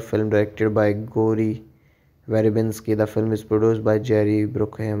swashbuckler film directed by Gory Verbinski. The film is produced by Jerry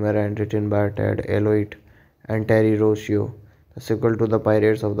Bruckheimer and written by Ted Elliott and Terry Rossio. The sequel to the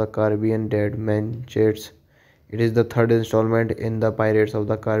Pirates of the Caribbean Dead Man Chase. It is the third installment in the Pirates of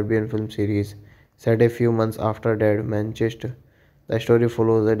the Caribbean film series, set a few months after Dead Man Chase. The story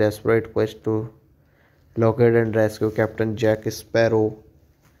follows a desperate quest to locate and rescue Captain Jack Sparrow,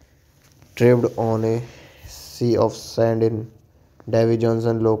 trapped on a sea of sand in Davy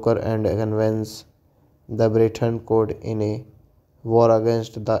Johnson locker, and convince the Britain caught in a war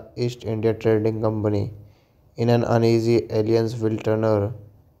against the East India Trading Company. In an uneasy aliens will Turner,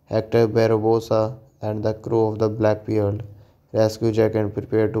 Hector Barbosa, and the crew of the Blackbeard rescue Jack and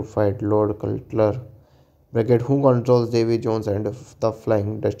prepare to fight Lord Cutler Brigade, who controls Davy Jones and the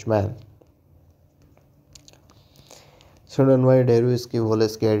Flying Dutchman. Written by Dariusz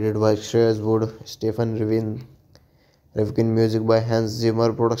Wallace, edited by Shreyas Wood, Stephen Rifkin, music by Hans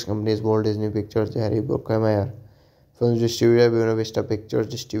Zimmer, production companies Walt Disney Pictures, Harry Bruckheimer. Films distributed by Buena Vista Pictures,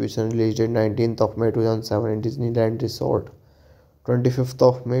 distribution released date 19th of May 2007 in Disneyland Resort, 25th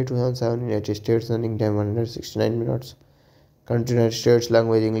of May 2007 in United States, running time 169 minutes. Country United States,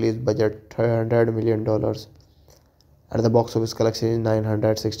 language English, budget $300 million. At the box office collection is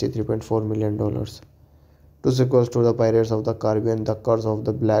 $963.4 million. Two sequels to The Pirates of the Caribbean, The Curse of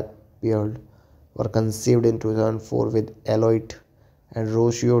the Blackbeard, were conceived in 2004 with Elliott and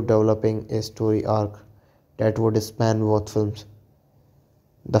Rossio developing a story arc that would span both films.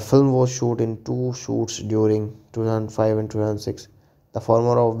 The film was shot in two shoots during 2005 and 2006, the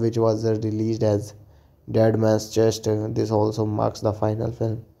former of which was released as Dead Man's Chest. This also marks the final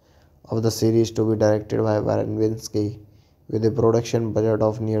film of the series to be directed by Warren Winsky with a production budget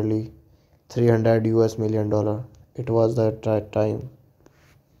of nearly 300 US million dollar. It was that time.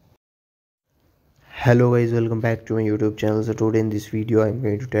 Hello guys, welcome back to my YouTube channel. So today in this video I'm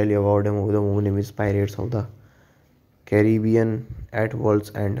going to tell you about a movie. The movie name is Pirates of the Caribbean at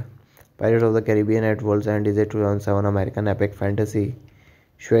World's End. Pirates of the Caribbean at World's End is a 2007 American epic fantasy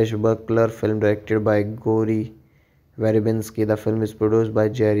swashbuckler film directed by Gory Verbinski. The film is produced by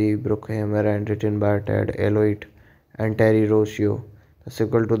Jerry Bruckheimer and written by Ted Elliott and Terry Rossio. The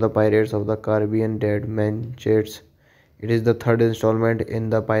sequel to the Pirates of the Caribbean Dead Man Chase. It is the third installment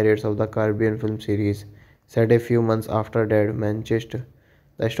in the Pirates of the Caribbean film series, set a few months after Dead Man Chase.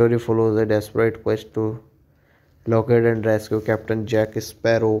 The story follows a desperate quest to locate and rescue Captain Jack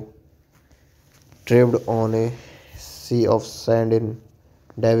Sparrow, trapped on a sea of sand in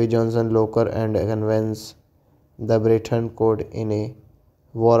Davy Johnson locker, and convince the Britain caught in a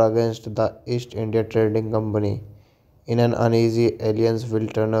war against the East India Trading Company. In an uneasy aliens will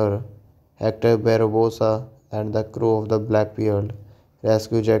Turner, Hector Barbosa, and the crew of the Blackbeard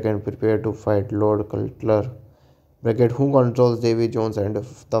rescue Jack and prepare to fight Lord Cutler Brigade, who controls Davy Jones and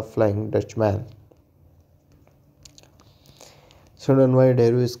the Flying Dutchman. Written by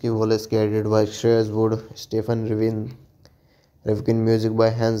Dariusz Wallace, edited by Shreyas Wood, Stephen Rifkin, music by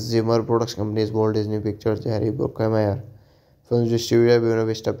Hans Zimmer, production companies Walt Disney Pictures, Harry Bruckheimer. Films distributed by Buena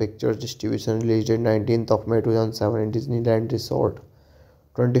Vista Pictures, distribution released date 19th of May 2007 in Disneyland Resort,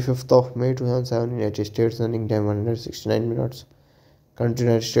 25th of May 2007 in United States, running time 169 minutes. Country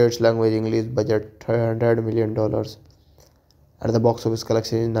United States, language English, budget $300 million. At the box office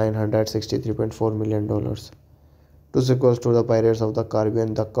collection is $963.4 million. Two sequels to The Pirates of the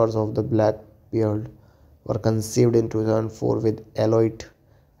Caribbean, The Curse of the Blackbeard, were conceived in 2004 with Elliott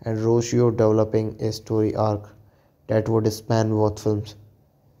and Rossio developing a story arc that would span both films.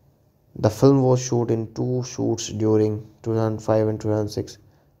 The film was shot in two shoots during 2005 and 2006,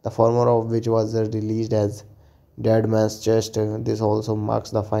 the former of which was released as Dead Man's Chest. This also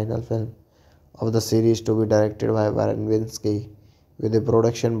marks the final film of the series to be directed by Warren Winsky with a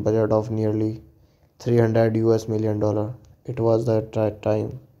production budget of nearly 300 US million dollar. It was that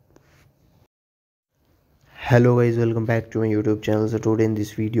time. Hello guys, welcome back to my YouTube channel. So today in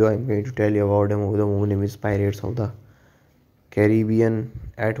this video I'm going to tell you about a movie. The movie name is Pirates of the Caribbean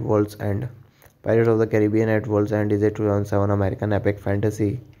at World's End. Pirates of the Caribbean at World's End is a 2007 American epic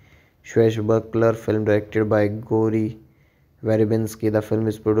fantasy swashbuckler film directed by Gory Verbinski. The film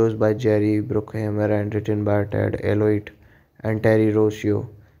is produced by Jerry Bruckheimer and written by Ted Elliott and Terry Rossio.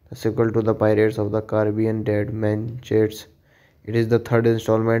 the sequel to the Pirates of the Caribbean Dead Man Chase. It is the third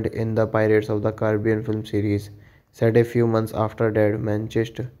installment in the Pirates of the Caribbean film series. Set a few months after Dead Man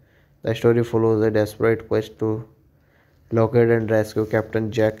Chase, the story follows a desperate quest to locate and rescue Captain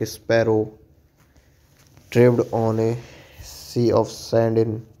Jack Sparrow, trapped on a sea of sand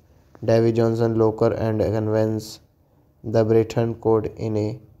in Davy Johnson locker and convince the Britain code in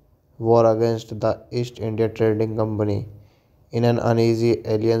a war against the East India Trading Company. In an uneasy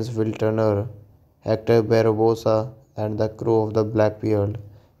alliance will Turner, Hector Barbosa, and the crew of the Blackbeard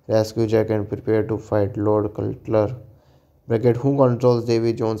rescue Jack and prepare to fight Lord Cutler Brigade, who controls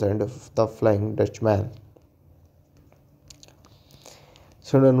Davy Jones and the Flying Dutchman.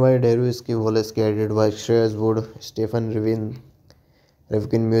 Written by Darius K. Wallace, edited by Shreyas Wood, Stephen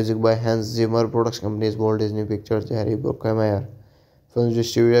Rivkin, music by Hans Zimmer, production companies Walt Disney Pictures, Harry Bruckheimer. Films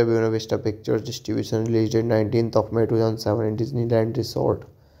distributed by Buena Vista Pictures, distribution released on 19th of May 2007 in Disneyland Resort,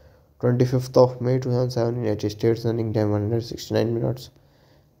 25th of May 2007 in United States, running time 169 minutes.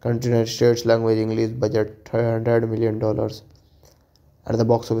 Country United States, language English, budget $300 million. At the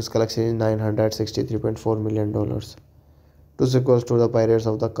box office collection is $963.4 million. Two sequels to The Pirates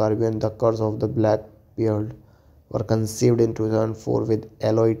of the Caribbean, The Curse of the Blackbeard, were conceived in 2004 with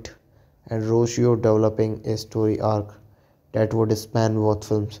Elliot and Rocio developing a story arc that would span both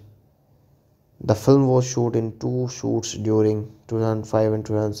films. The film was shot in two shoots during 2005 and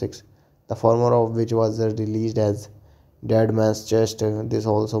 2006, the former of which was released as Dead Man's Chest. This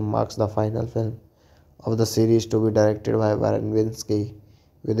also marks the final film of the series to be directed by Warren Winsky,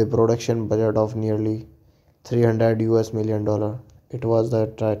 with a production budget of nearly $300 million. It was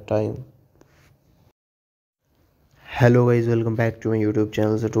that time. Hello guys, welcome back to my YouTube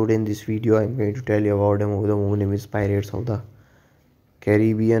channel. So today in this video I'm going to tell you about a movie. The movie name is Pirates of the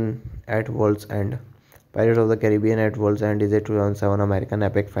Caribbean at World's End. Pirates of the Caribbean at World's End is a 2007 American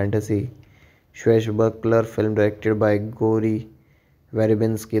epic fantasy swashbuckler film directed by Gory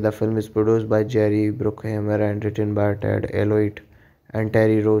Verbinski. The film is produced by Jerry Bruckheimer and written by Ted Elliott and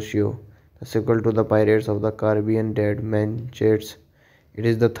Terry Rocio. The sequel to the Pirates of the Caribbean Dead Man Chase. It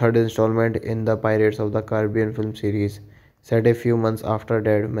is the third installment in the Pirates of the Caribbean film series. Set a few months after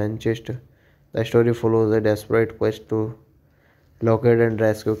Dead Man Chase, the story follows a desperate quest to locate and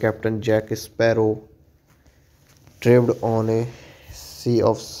rescue Captain Jack Sparrow, trapped on a sea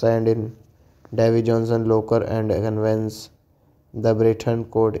of sand in Davy Johnson locker and convince the Britain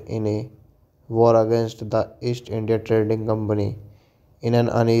code in a war against the East India Trading Company. In an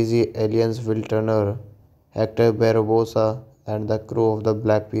uneasy alliance will Turner, Hector Barbosa, and the crew of the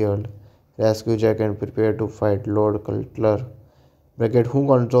Blackbeard rescue Jack and prepare to fight Lord Cutler Brigade, who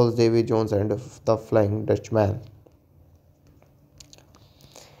controls Davy Jones and the Flying Dutchman.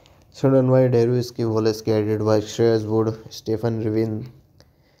 Written by Darius K. Wallace, edited by Shreyas Wood, Stephen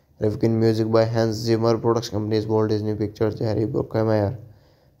Rivkin, music by Hans Zimmer, production companies Walt Disney Pictures, Harry Bruckheimer.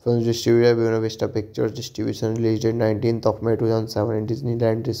 Films distributed by Buena Vista Pictures, distribution released on 19th of May 2007 in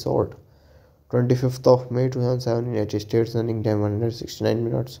Disneyland Resort, 25th of May 2007 in United States, running time 169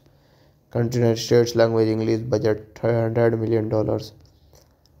 minutes. Country United States, language English, budget $300 million.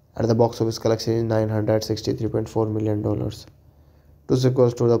 At the box office collection is $963.4 million. Two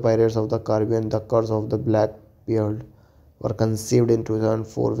sequels to The Pirates of the Caribbean, The Curse of the Blackbeard, were conceived in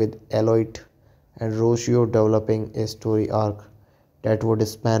 2004 with Elliott and Rocio developing a story arc that would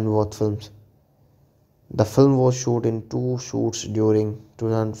span both films. The film was shot in two shoots during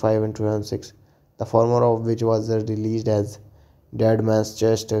 2005 and 2006, the former of which was released as Dead Man's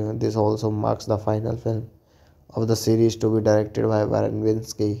Chest. This also marks the final film of the series to be directed by Warren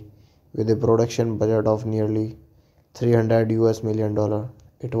Winsky, with a production budget of nearly $300 million.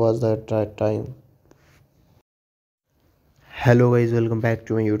 It was that time. Hello guys, welcome back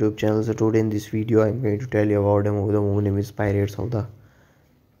to my YouTube channel. So today in this video I'm going to tell you about a movie. The movie name is Pirates of the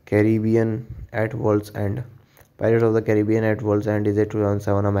Caribbean at World's End. Pirates of the Caribbean at World's End is a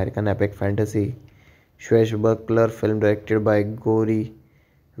 2007 American epic fantasy swashbuckler film directed by Gory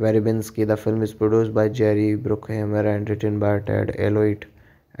Verbinski. The film is produced by Jerry Bruckheimer and written by Ted Elliott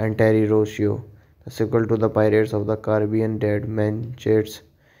and Terry Rocio. The sequel to the Pirates of the Caribbean Dead Man Chase.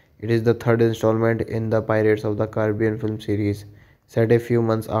 It is the third installment in the Pirates of the Caribbean film series. Set a few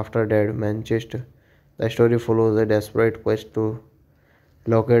months after Dead Man Chase, the story follows a desperate quest to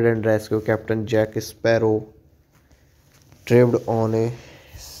locate and rescue Captain Jack Sparrow, trapped on a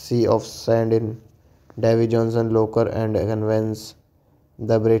sea of sand in Davy Johnson locker and convince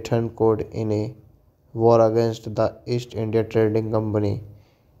the Britain code in a war against the East India Trading Company.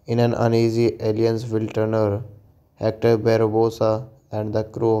 In an uneasy alliance will Turner, Hector Barbosa, and the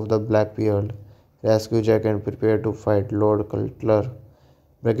crew of the Blackbeard rescue Jack and prepare to fight Lord Cutler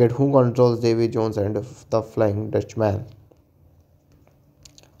Bracket Who Controls Davy Jones and the Flying Dutchman.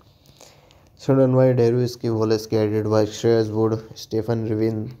 Student by Deruski Voleski, edited by Shreyas Wood, Stephen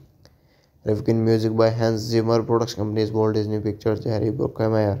Rivkin, music by Hans Zimmer, production companies Walt Disney Pictures, Harry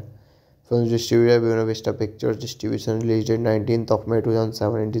Bruckheimer. Films distributed by Buena Vista Pictures, distribution released date 19th of May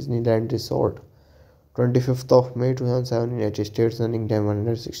 2007 in Disneyland Resort, 25th of May 2007 in United States, running time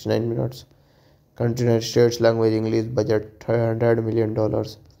 169 minutes. Country United States, language English, budget $300 million.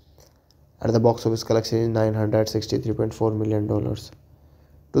 At the box office collection is $963.4 million.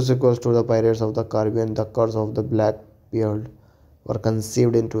 Two sequels to The Pirates of the Caribbean, The Curse of the Black Pearl, were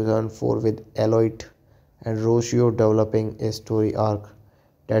conceived in 2004 with Eloit and Rocio developing a story arc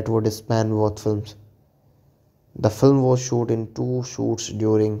that would span both films. The film was shot in two shoots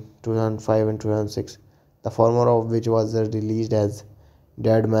during 2005 and 2006, the former of which was released as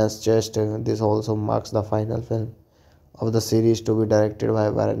Dead Man's Chest. This also marks the final film of the series to be directed by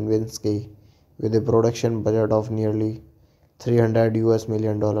Warren Winsky, with a production budget of nearly $300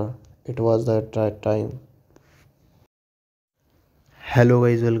 million. It was the time. Hello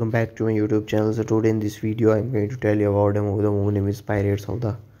guys, welcome back to my YouTube channel. So today in this video I'm going to tell you about a movie. The movie name is Pirates of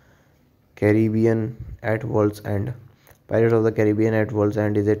the Caribbean at World's End. Pirates of the Caribbean at World's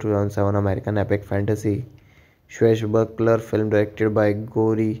End is a 2007 American epic fantasy swashbuckler film directed by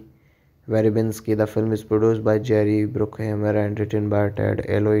Gory Verbinski. The film is produced by Jerry Bruckheimer and written by Ted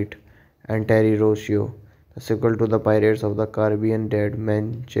Eloit and Terry Rocio. The sequel to The Pirates of the Caribbean, Dead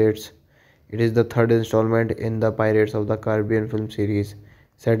Man's Chest. It is the third installment in the Pirates of the Caribbean film series.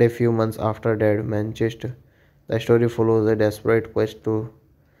 Set a few months after Dead Man's Chest, the story follows a desperate quest to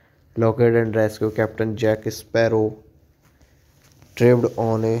locate and rescue Captain Jack Sparrow, trapped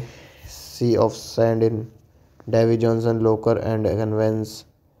on a sea of sand in Davy Johnson locker, and convince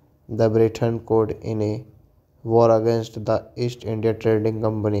the Britain Code in a war against the East India Trading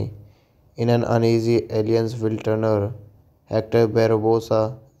Company. In an uneasy, aliens will Turner, Hector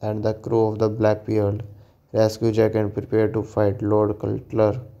Barbosa, and the crew of the Black Pearl rescue Jack and prepare to fight Lord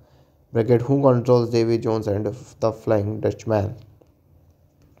Cutler, Bracket Who Controls Davy Jones and the Flying Dutchman.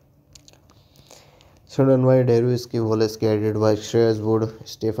 Student by Deruski Voleski, edited by Shreyas Wood,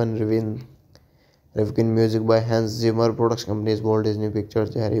 Stephen Rivkin, music by Hans Zimmer, production companies Walt Disney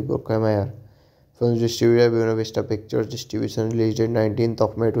Pictures, Harry Bruckheimer. Films distributed by Buena Vista Pictures, distribution released date 19th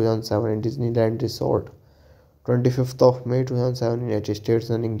of May 2007 in Disneyland Resort, 25th of May 2007 in United States,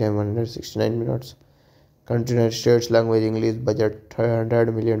 running time 169 minutes. Country United States, language English, budget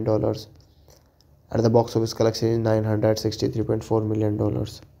 $300 million. At the box office collection is $963.4 million.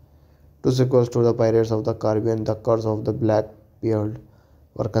 Two sequels to The Pirates of the Caribbean, The Curse of the Black Pearl,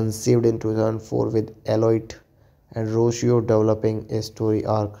 were conceived in 2004 with Eloit and Rocio developing a story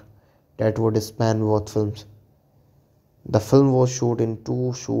arc that would span both films. The film was shot in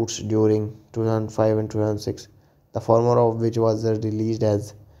two shoots during 2005 and 2006, the former of which was released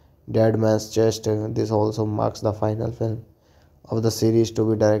as Dead Man's Chest. This also marks the final film of the series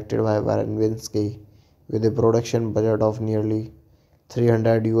to be directed by Warren Winsky, with a production budget of nearly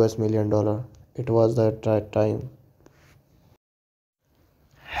 $300 million. It was the time.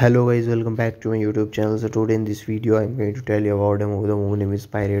 Hello guys, welcome back to my YouTube channel. So today in this video I'm going to tell you about a movie. The movie name is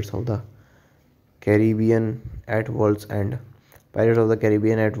Pirates of the Caribbean at World's End. Pirates of the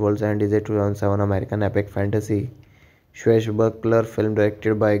Caribbean at World's End is a 2007 American epic fantasy swashbuckler film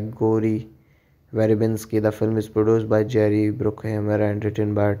directed by Gory Verbinski. The film is produced by Jerry Bruckheimer and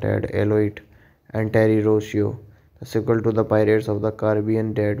written by Ted Eloit and Terry Rocio. The sequel to The Pirates of the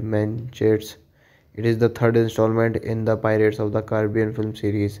Caribbean, Dead Man's Chest. It is the third installment in the Pirates of the Caribbean film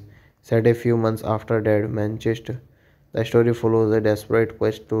series. Set a few months after Dead Man's Chest, the story follows a desperate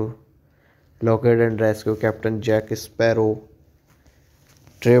quest to locate and rescue Captain Jack Sparrow,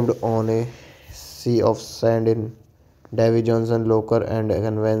 trapped on a sea of sand in Davy Johnson locker, and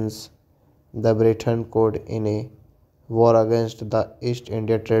convince the Britain Code in a war against the East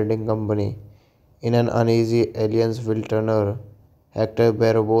India Trading Company. In an uneasy, aliens will Turner, Hector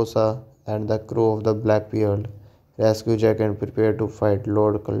Barbosa, and the crew of the Black Pearl rescue Jack and prepare to fight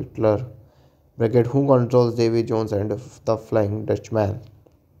Lord Cutler, Bracket Who Controls Davy Jones and the Flying Dutchman.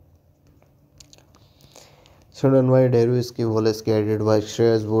 Student by Deruski Voleski, edited by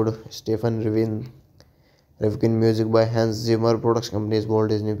Shreyas Wood, Stephen Rivkin, music by Hans Zimmer, production companies Walt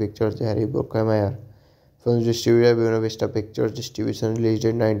Disney Pictures, Harry Bruckheimer. Films distributed by Buena Vista Pictures, distribution released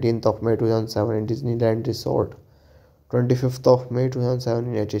date 19th of May 2007 in Disneyland Resort, 25th of May 2007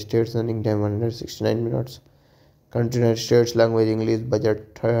 in United States, running time 169 minutes. Country United States, language English,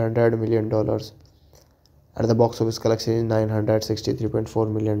 budget $300 million. At the box office collection is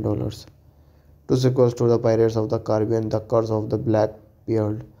 $963.4 million. Two sequels to The Pirates of the Caribbean, The Curse of the Black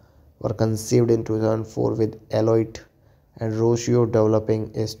Beard were conceived in 2004 with Eloit and Rocio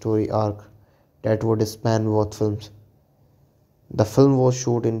developing a story arc that would span both films. The film was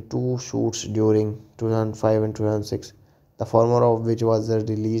shot in two shoots during 2005 and 2006, the former of which was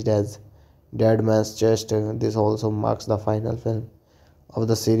released as Dead Man's Chest. This also marks the final film of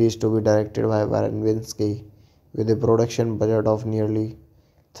the series to be directed by Warren Winsky with a production budget of nearly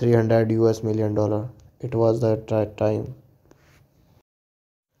 $300 million. It was the time.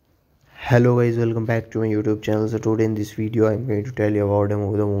 Hello guys, welcome back to my YouTube channel. So today in this video I'm going to tell you about a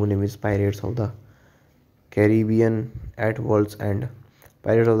movie. The movie name is Pirates of the Caribbean at World's End.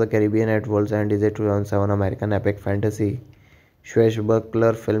 Pirates of the Caribbean at World's End is a 2007 American epic fantasy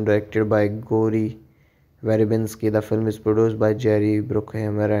swashbuckler film directed by Gory Verbinski. The film is produced by Jerry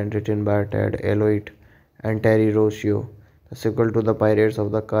Bruckheimer and written by Ted Eloit and Terry Rossio. The sequel to the Pirates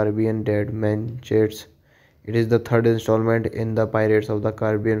of the Caribbean Dead Man Chase. It is the third installment in the Pirates of the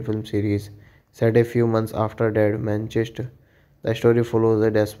Caribbean film series, set a few months after Dead Man Chase. The story follows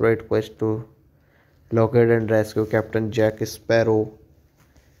a desperate quest to locate and rescue Captain Jack Sparrow,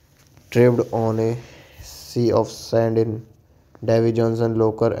 trapped on a sea of sand in Davy Johnson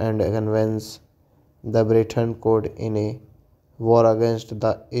locker, and convince the Britain Code in a war against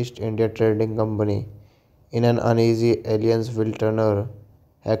the East India Trading Company. In an uneasy alliance will Turner,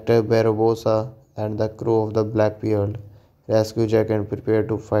 Hector Barbosa, and the crew of the Blackbeard rescue Jack and prepare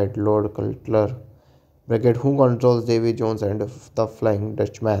to fight Lord Cutler Brackett, who controls Davy Jones and the Flying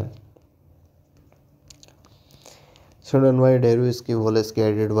Dutchman. Written by Darius Wallace,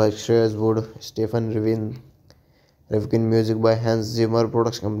 edited by Shreyas Wood, Stephen Rivkin, music by Hans Zimmer,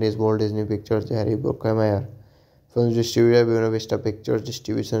 production companies Walt Disney Pictures, Harry Bruckheimer. Films distributed by Buena Vista Pictures.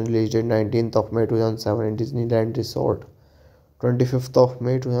 Distribution released on 19th of May 2007 in Disneyland Resort. 25th of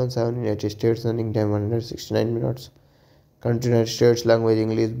May 2007 in United States. Running time 169 minutes. Country United States. Language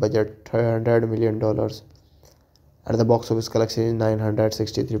English. Budget $300 million. At the box office collection is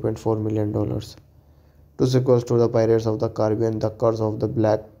 $963.4 million. Two sequels to the Pirates of the Caribbean, The Curse of the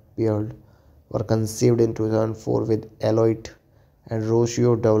Blackbeard, were conceived in 2004 with Eloit and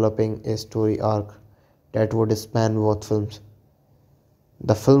Rossio developing a story arc that would span both films.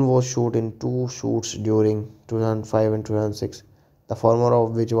 The film was shot in two shoots during 2005 and 2006, the former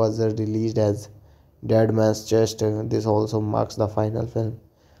of which was released as Dead Man's Chest. This also marks the final film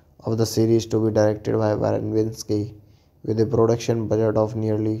of the series to be directed by Warren Winsky with a production budget of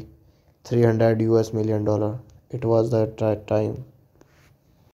nearly $300 million. It was the time.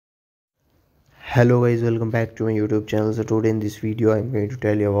 Hello guys, welcome back to my YouTube channel. So today in this video I'm going to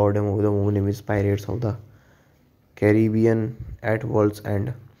tell you about a movie. The movie name is Pirates of the Caribbean at World's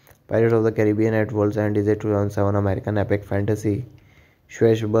End. Pirates of the Caribbean at World's End is a 2007 American epic fantasy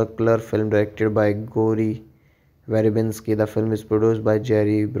swashbuckler film directed by Gory Verbinski. The film is produced by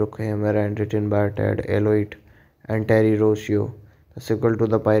Jerry Bruckheimer and written by Ted Eloit and Terry Rossio. The sequel to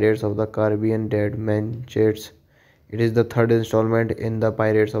the Pirates of the Caribbean Dead Man Chase. It is the third installment in the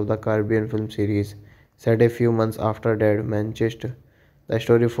Pirates of the Caribbean film series, set a few months after Dead Man Chase. The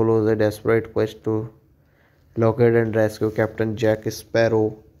story follows a desperate quest to locate and rescue Captain Jack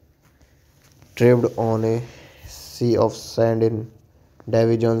Sparrow, trapped on a sea of sand in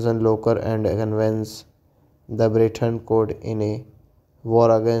Davy Johnson locker, and convince the Britain Code in a war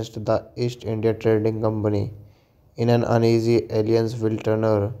against the East India Trading Company. In an uneasy alliance will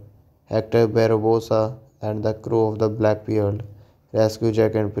Turner, Hector Barbosa, and the crew of the Blackbeard rescue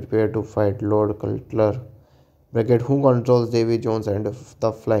Jack and prepare to fight Lord Cutler Brackett, who controls Davy Jones and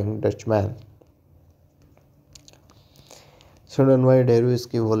the Flying Dutchman. Written by Darius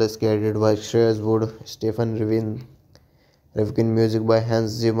Wallace, edited by Shreyas Wood, Stephen Rivkin, music by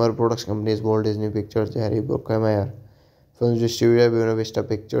Hans Zimmer, production companies Walt Disney Pictures, Harry Bruckheimer. Films distributed by Buena Vista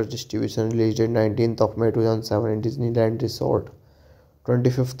Pictures. Distribution released on 19th of May 2007 in Disneyland Resort.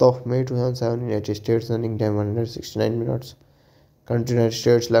 25th of May 2007 in United States. Running time 169 minutes. Country United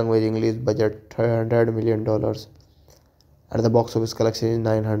States. Language English. Budget $300 million. At the box office collection is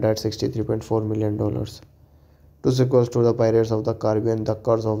 $963.4 million. Two sequels to the Pirates of the Caribbean, The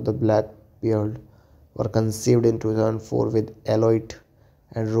Curse of the Blackbeard, were conceived in 2004 with Eloit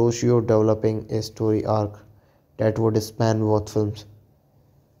and Rossio developing a story arc that would span both films.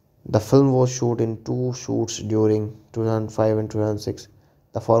 The film was shot in two shoots during 2005 and 2006,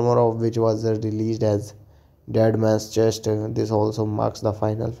 the former of which was released as Dead Man's Chest. This also marks the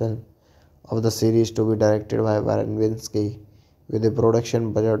final film of the series to be directed by Warren Winsky with a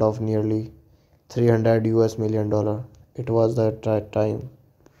production budget of nearly $300 million. It was the time.